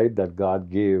 right, that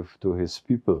God gave to his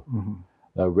people.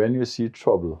 That when you see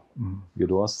trouble, you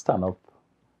don't stand up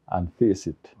and face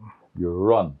it. You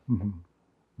run.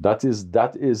 That is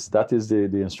the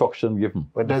instruction given.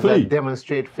 But does Flee. that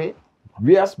demonstrate faith?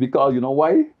 Yes, because you know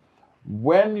why?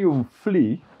 When you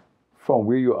flee from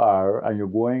where you are and you're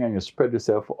going and you spread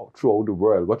yourself throughout the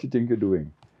world, what you think you're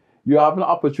doing? You have an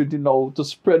opportunity now to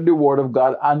spread the word of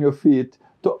God and your faith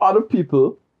to other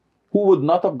people who would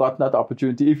not have gotten that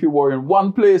opportunity if you were in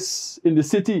one place in the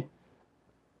city.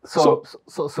 So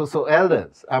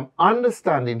elders, I'm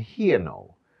understanding here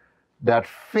now that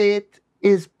faith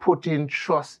is putting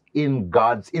trust in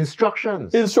God's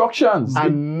instructions.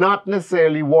 And not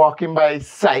necessarily walking by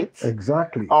sight.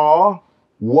 Exactly. Or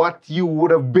what you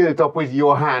would have built up with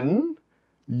your hand.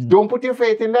 Don't put your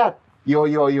faith in that.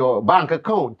 Your bank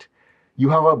account. You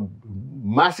have a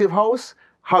massive house,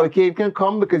 hurricane can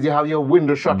come because you have your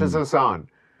window shutters and so on.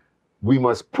 We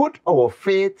must put our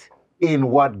faith in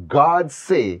what God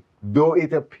say, though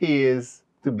it appears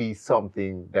to be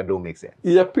something that don't make sense.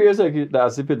 It appears like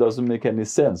as if it doesn't make any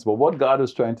sense. But what God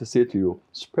is trying to say to you,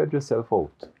 spread yourself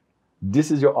out.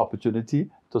 This is your opportunity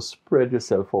to spread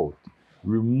yourself out.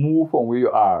 Remove from where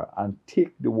you are and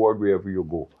take the word wherever you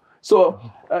go. So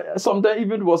sometimes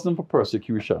even if it wasn't for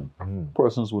persecution,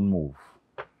 persons would move.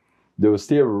 They will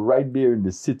stay right there in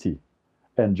the city,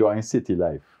 enjoying city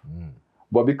life.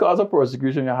 But because of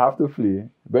persecution, you have to flee.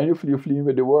 When you flee, you're fleeing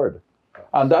with the word.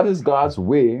 And that is God's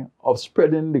way of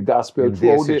spreading the gospel In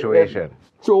their situation.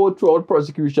 Throughout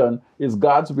persecution is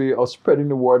God's way of spreading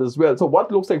the word as well. So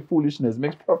what looks like foolishness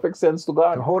makes perfect sense to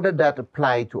God. So how did that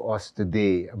apply to us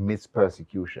today amidst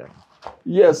persecution?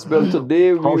 Yes, well,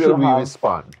 today How should we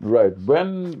respond? Right.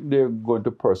 When they're going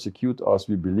to persecute us,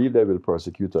 we believe they will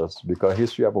persecute us because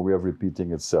history has a way of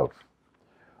repeating itself.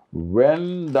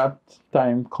 When that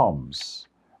time comes,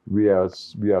 we are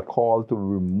called to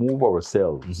remove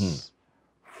ourselves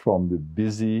from the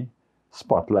busy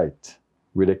spotlight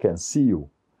where they can see you,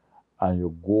 and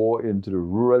you go into the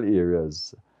rural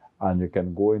areas and you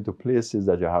can go into places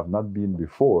that you have not been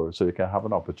before, so you can have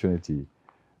an opportunity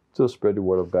to spread the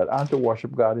word of God and to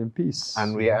worship God in peace.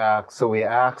 And we are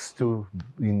asked to,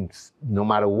 no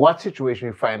matter what situation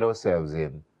we find ourselves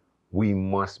in, we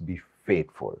must be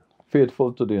faithful.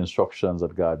 Faithful to the instructions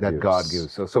that God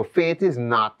gives. So faith is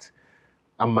not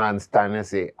a man standing and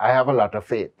say, I have a lot of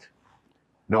faith.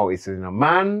 No, it's in a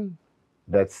man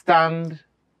that stand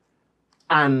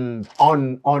and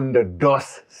on the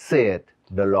dust say it,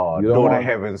 the Lord, You don't though the want-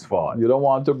 heavens fall. You don't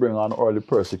want to bring on early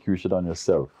persecution on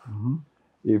yourself.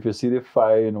 If you see the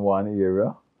fire in one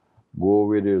area, go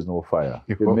where there is no fire.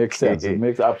 It makes sense. Okay. It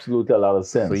makes absolutely a lot of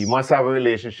sense. So you must have a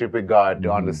relationship with God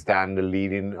to understand the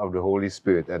leading of the Holy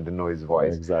Spirit and to know His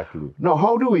voice. Exactly. Now,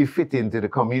 how do we fit into the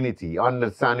community?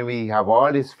 Understanding we have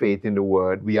all this faith in the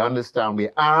Word. We understand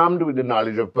we're armed with the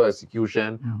knowledge of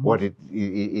persecution, what it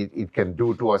can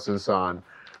do to us and so on.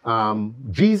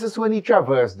 Jesus, when He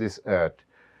traversed this earth,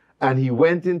 and He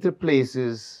went into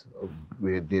places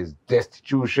where there's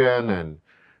destitution and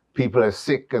people are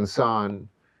sick and so on,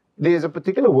 there's a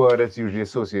particular word that's usually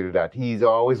associated with that. He's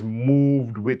always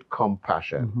moved with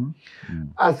compassion.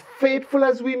 As faithful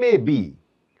as we may be,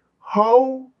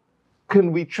 how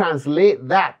can we translate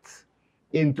that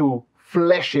into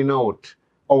fleshing out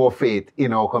our faith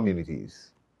in our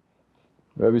communities?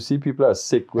 Where we see people are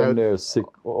sick when they're sick.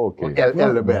 Okay.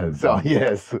 Elder Bell, so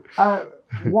yes.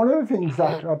 One of the things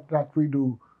that we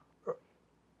do,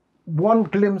 one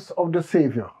glimpse of the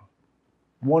Savior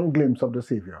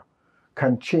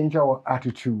can change our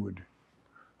attitude,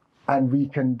 and we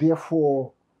can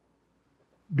therefore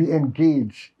be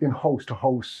engaged in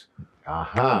house-to-house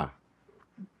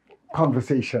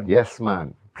conversation. Yes,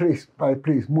 man. Place by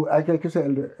place. Like you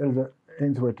said, Elder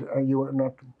Ainsworth, you are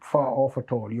not far off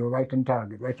at all. You're right on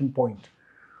target, right on point.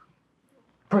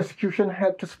 Persecution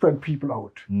had to spread people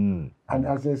out. And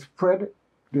as they spread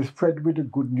with the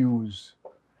good news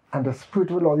and the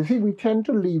Spirit of the Lord. You see, we tend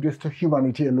to leave this to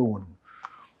humanity alone,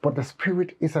 but the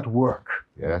Spirit is at work.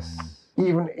 Yes.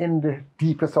 Even in the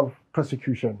deepest of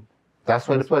persecution. That's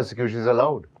why the persecution is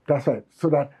allowed. That's right. So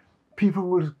that people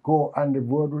will go and the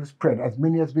word will spread. As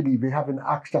many as believe. We have in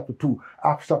Acts chapter 2,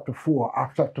 Acts chapter 4,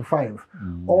 Acts chapter 5.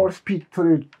 All speak to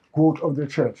the growth of the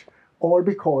church. All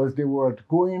because they were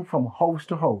going from house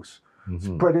to house,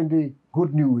 spreading the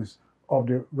good news of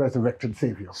the resurrected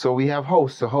Savior. So we have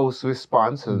house-to-house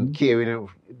response and caring,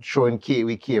 showing care,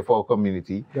 we care for our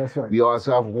community. That's right. We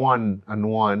also have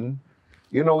one-on-one.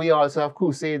 You know, we also have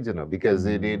crusades, you know, because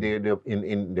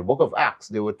in the book of Acts,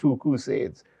 there were 2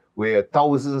 crusades where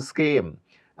thousands came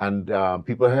and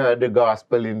people heard the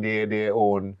gospel in their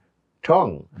own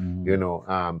tongue, you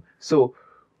know. So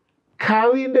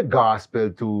carrying the gospel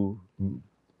to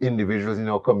individuals in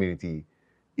our community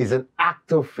is an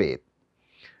act of faith.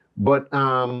 But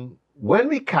when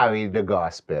we carry the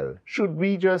gospel, should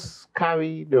we just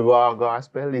carry the raw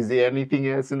gospel? Is there anything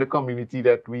else in the community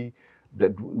that we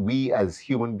as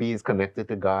human beings connected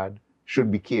to God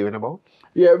should be caring about?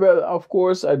 Yeah, well, of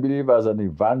course, I believe as an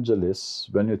evangelist,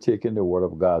 when you're taking the word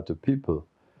of God to people,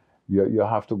 you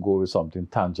have to go with something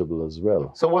tangible as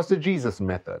well. So what's the Jesus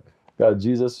method?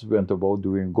 Jesus went about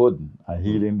doing good and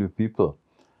healing the people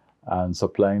and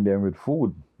supplying them with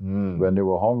food. When they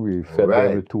were hungry, he fed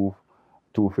them with two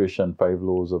fish and 5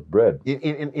 loaves of bread.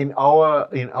 In our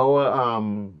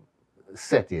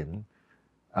setting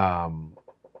and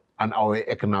our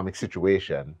economic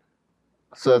situation,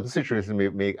 certain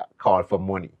situations may call for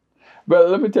money. Well,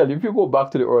 let me tell you, if you go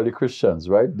back to the early Christians,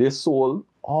 right, they sold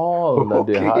all that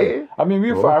they had. I mean,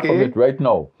 we're far from it right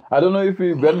now. I don't know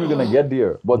when we're going to get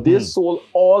there, but they sold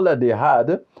all that they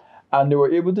had, and they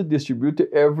were able to distribute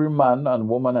to every man and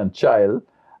woman and child,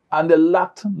 and they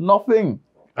lacked nothing.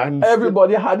 And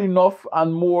everybody had enough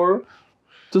and more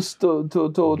to spend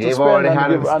and to give around.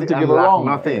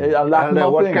 Nothing. And lack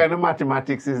nothing. What kind of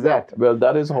mathematics is that? Well,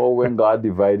 that is how when God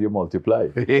divide, you multiply.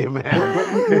 Amen.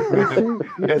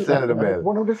 Yes, Elder Bell.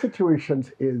 One of the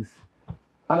situations is,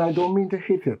 and I don't mean to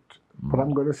hit it, but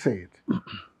I'm going to say it.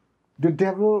 The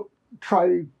devil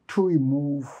tried to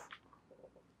remove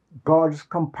God's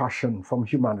compassion from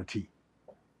humanity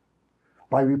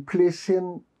by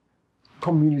replacing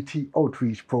community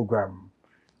outreach program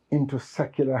into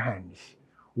secular hands,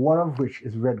 one of which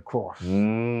is Red Cross.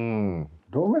 Don't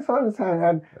misunderstand.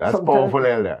 And that's powerful,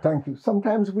 Elder. Thank you.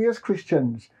 Sometimes we as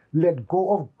Christians let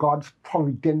go of God's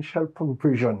providential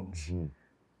provisions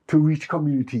to reach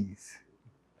communities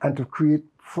and to create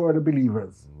further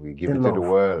believers. We give it to the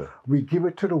world. We give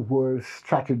it to the world's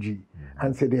strategy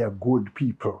and say they are good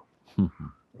people. And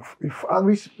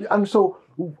this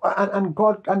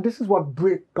is what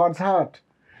breaks God's heart.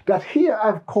 That here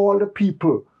I've called the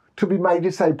people to be my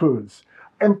disciples,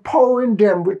 empowering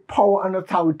them with power and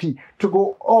authority to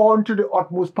go on to the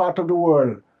utmost part of the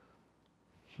world,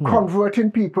 converting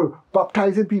people,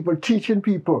 baptizing people, teaching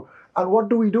people. And what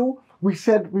do? We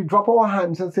drop our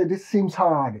hands and say, this seems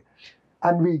hard.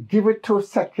 And we give it to a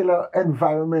secular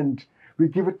environment. We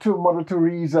give it to Mother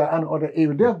Teresa and other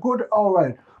areas. They're good, all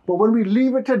right. But when we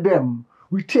leave it to them,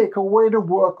 we take away the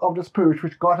work of the Spirit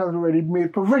which God has already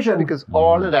made provision. Because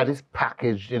all of that is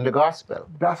packaged in the gospel.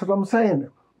 That's what I'm saying.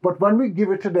 But when we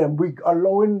give it to them, we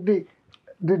allowing the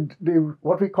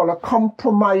what we call a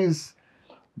compromise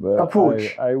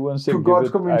approach. I wouldn't say to God's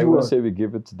community I wouldn't work. say we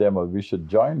give it to them, but we should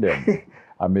join them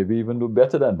and maybe even do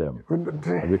better than them.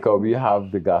 Because we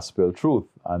have the gospel truth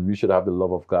and we should have the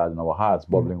love of God in our hearts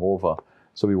bubbling over.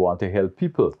 So we want to help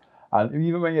people. And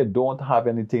even when you don't have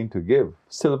anything to give,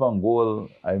 silver and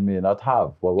gold I may not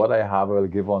have, but what I have I will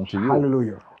give unto you.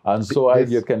 Hallelujah. And so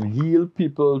you can heal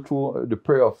people through the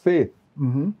prayer of faith.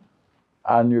 Mm-hmm.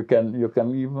 And you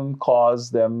can even cause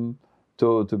them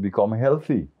to become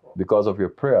healthy because of your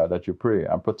prayer that you pray.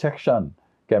 And protection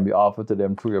can be offered to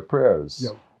them through your prayers.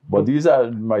 Yeah. But these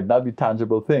might not be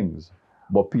tangible things.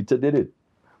 But Peter did it.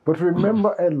 But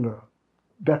remember, Elder,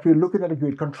 that we're looking at a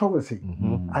great controversy.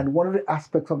 Mm-hmm. And one of the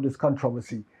aspects of this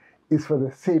controversy is for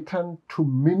the Satan to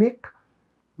mimic,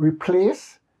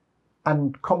 replace,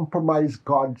 and compromise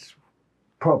God's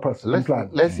purpose and plan.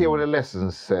 Let's hear what the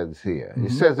lesson says here.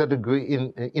 It says that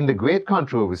in the great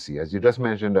controversy, as you just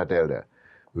mentioned that, Elder,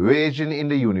 raging in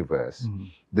the universe,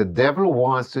 the devil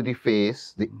wants to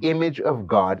deface the image of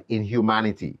God in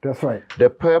humanity. That's right.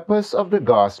 The purpose of the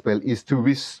gospel is to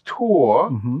restore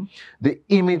the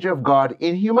image of God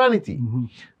in humanity.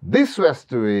 This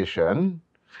restoration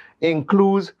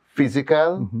includes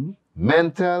physical,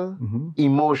 mental,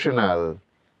 emotional,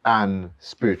 and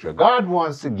spiritual. God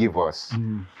wants to give us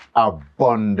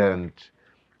abundant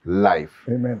life.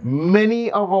 Amen.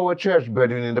 Many of our church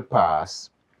brethren in the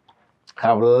past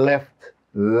have left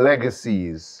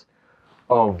legacies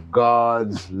of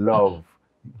God's love,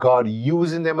 God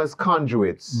using them as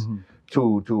conduits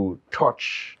to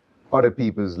touch other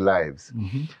people's lives.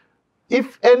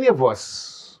 If any of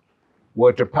us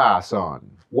were to pass on,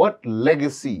 what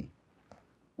legacy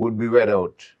would be read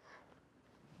out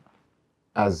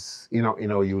as in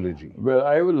our eulogy? Well,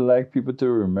 I would like people to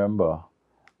remember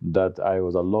that I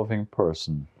was a loving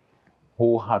person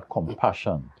who had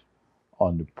compassion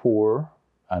on the poor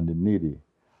and the needy.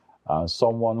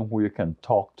 Someone who you can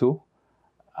talk to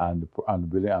and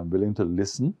willing to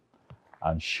listen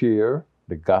and share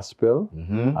the gospel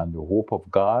and the hope of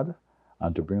God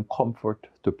and to bring comfort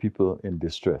to people in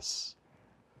distress.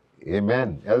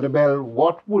 Amen. Elder Bell,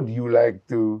 what would you like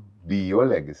to be your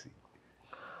legacy?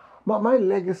 My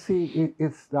legacy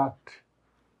is that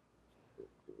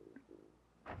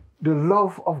the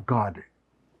love of God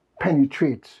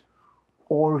penetrates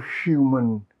all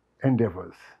human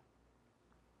endeavors.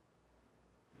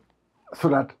 So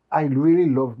that I really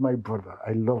love my brother,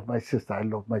 I love my sister, I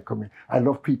love my community, I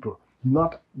love people.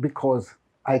 Not because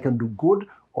I can do good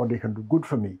or they can do good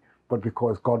for me, but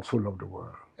because God so loved the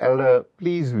world. Elder,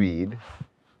 please read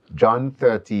John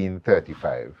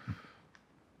 13:35.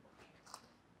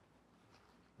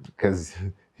 Because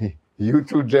you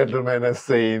two gentlemen are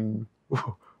saying,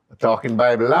 talking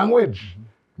Bible language.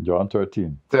 John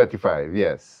 13. 35,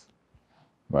 yes.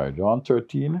 Right, John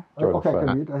 13, 35. Okay, I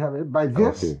can read. I have it. By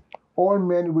this, all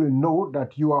men will know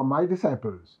that you are my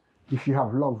disciples if you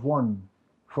have love one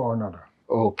for another.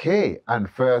 Okay, and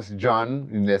 1 John,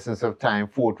 in the essence of time,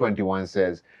 4:21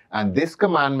 says, and this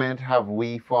commandment have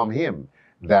we from him,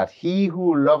 that he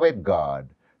who loveth God,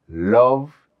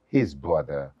 love his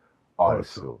brother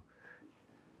also.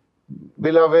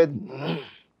 Beloved,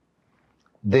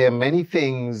 there are many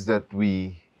things that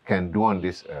we can do on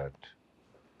this earth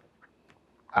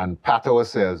and pat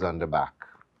ourselves on the back.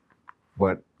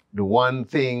 But the one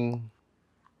thing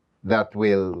that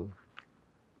will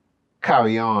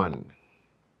carry on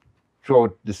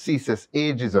throughout the ceaseless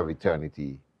ages of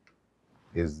eternity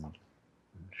is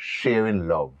sharing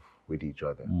love with each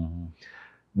other.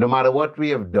 No matter what we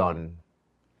have done,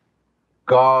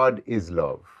 God is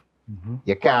love.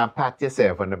 You can't pat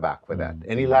yourself on the back for that.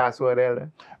 Any last word, Elder?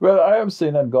 Well, I am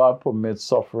saying that God permits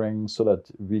suffering so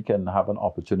that we can have an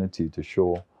opportunity to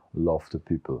show love to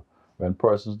people. When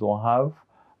persons don't have,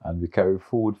 and we carry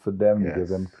food for them, we give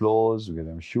them clothes, we give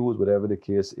them shoes, whatever the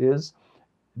case is,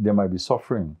 there might be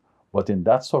suffering. But in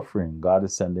that suffering, God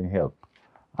is sending help.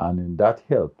 And in that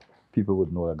help, people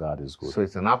would know that God is good. So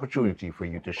it's an opportunity for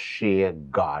you to share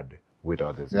God with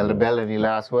others. Elder Bell, any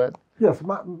last word? Yes,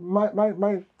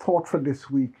 my thought for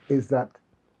this week is that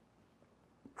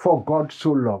for God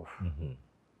so loved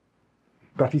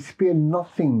that he spared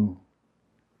nothing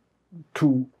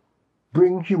to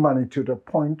bring humanity to the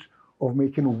point of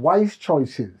making wise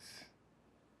choices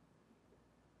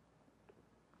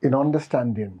in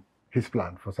understanding his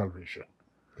plan for salvation.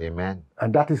 Amen.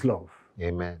 And that is love.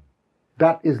 Amen.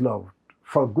 That is love.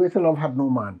 For greater love had no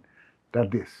man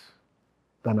than this,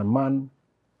 than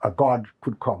a God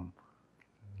could come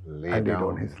Lay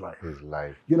down his life. His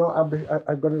life. You know, I'm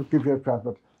going to give you a chance,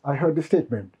 but I heard the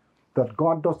statement that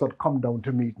God does not come down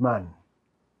to meet man,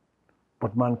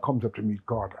 but man comes up to meet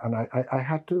God. And I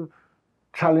had to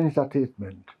challenge that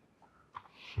statement.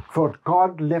 For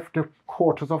God left the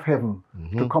quarters of heaven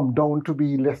to come down to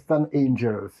be less than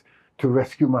angels to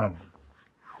rescue man.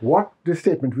 What this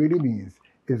statement really means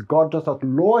is God does not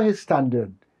lower his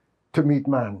standard to meet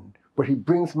man, but he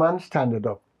brings man's standard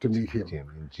up to meet him.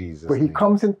 In Jesus' But he name.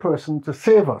 comes in person to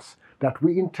save us, that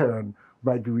we in turn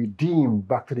might be redeemed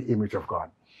back to the image of God.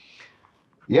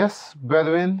 Yes,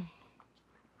 brethren,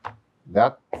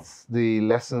 that's the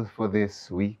lesson for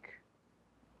this week.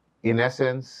 In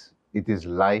essence, it is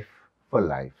life for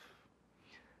life.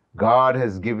 God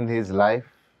has given his life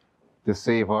to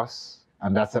save us,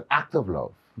 and that's an act of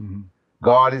love.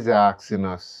 God is asking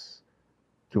us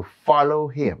to follow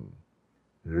him,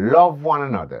 love one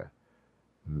another.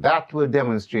 That will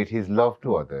demonstrate his love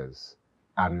to others,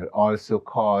 and will also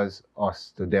cause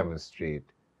us to demonstrate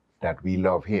that we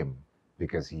love him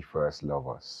because he first loved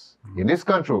us. In this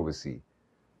controversy,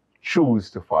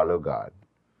 choose to follow God.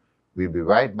 We'll be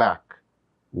right back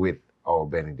with our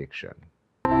benediction.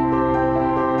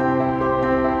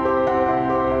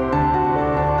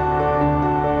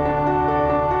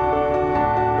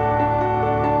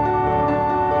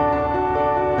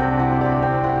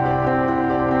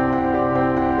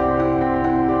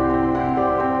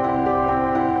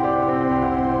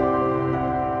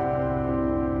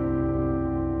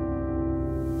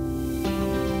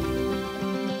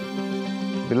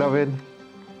 Beloved,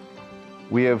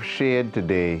 we have shared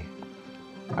today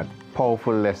a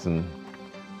powerful lesson,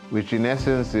 which in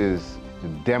essence is the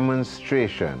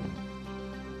demonstration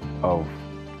of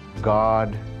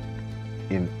God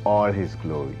in all his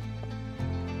glory.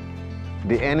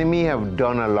 The enemy have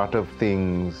done a lot of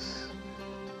things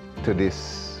to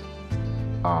this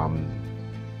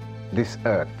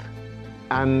earth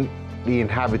and the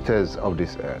inhabitants of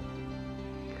this earth.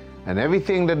 And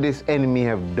everything that this enemy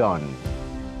have done,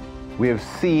 we have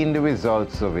seen the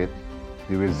results of it,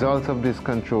 the results of this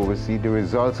controversy, the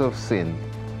results of sin.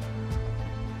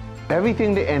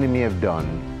 Everything the enemy have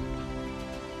done,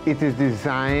 it is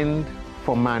designed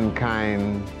for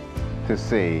mankind to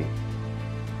say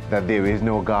that there is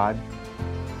no God.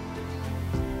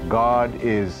 God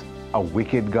is a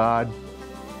wicked God.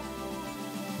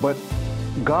 But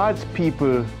God's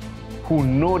people who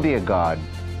know their God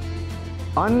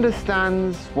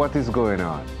understands what is going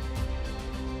on.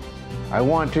 I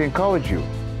want to encourage you,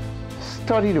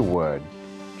 study the Word,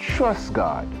 trust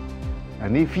God,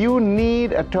 and if you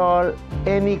need at all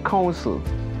any counsel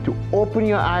to open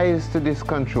your eyes to this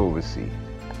controversy,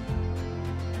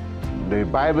 the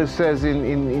Bible says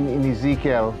in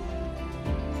Ezekiel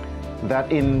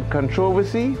that in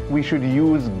controversy we should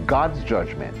use God's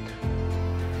judgment.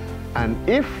 And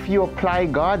if you apply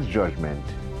God's judgment,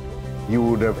 you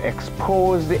would have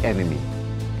exposed the enemy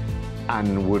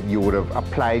and you would have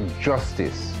applied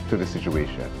justice to the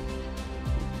situation.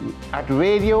 At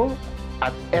radio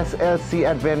at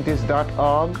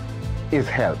slcadventist.org is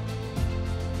help.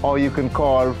 Or you can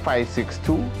call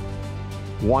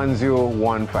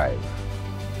 562-1015.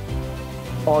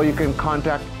 Or you can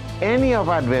contact any of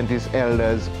Adventist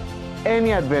elders,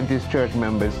 any Adventist church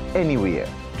members, anywhere.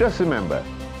 Just remember,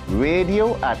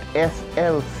 radio at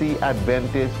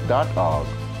slcadventist.org.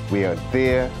 We are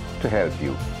there to help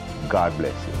you. God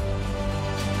bless you.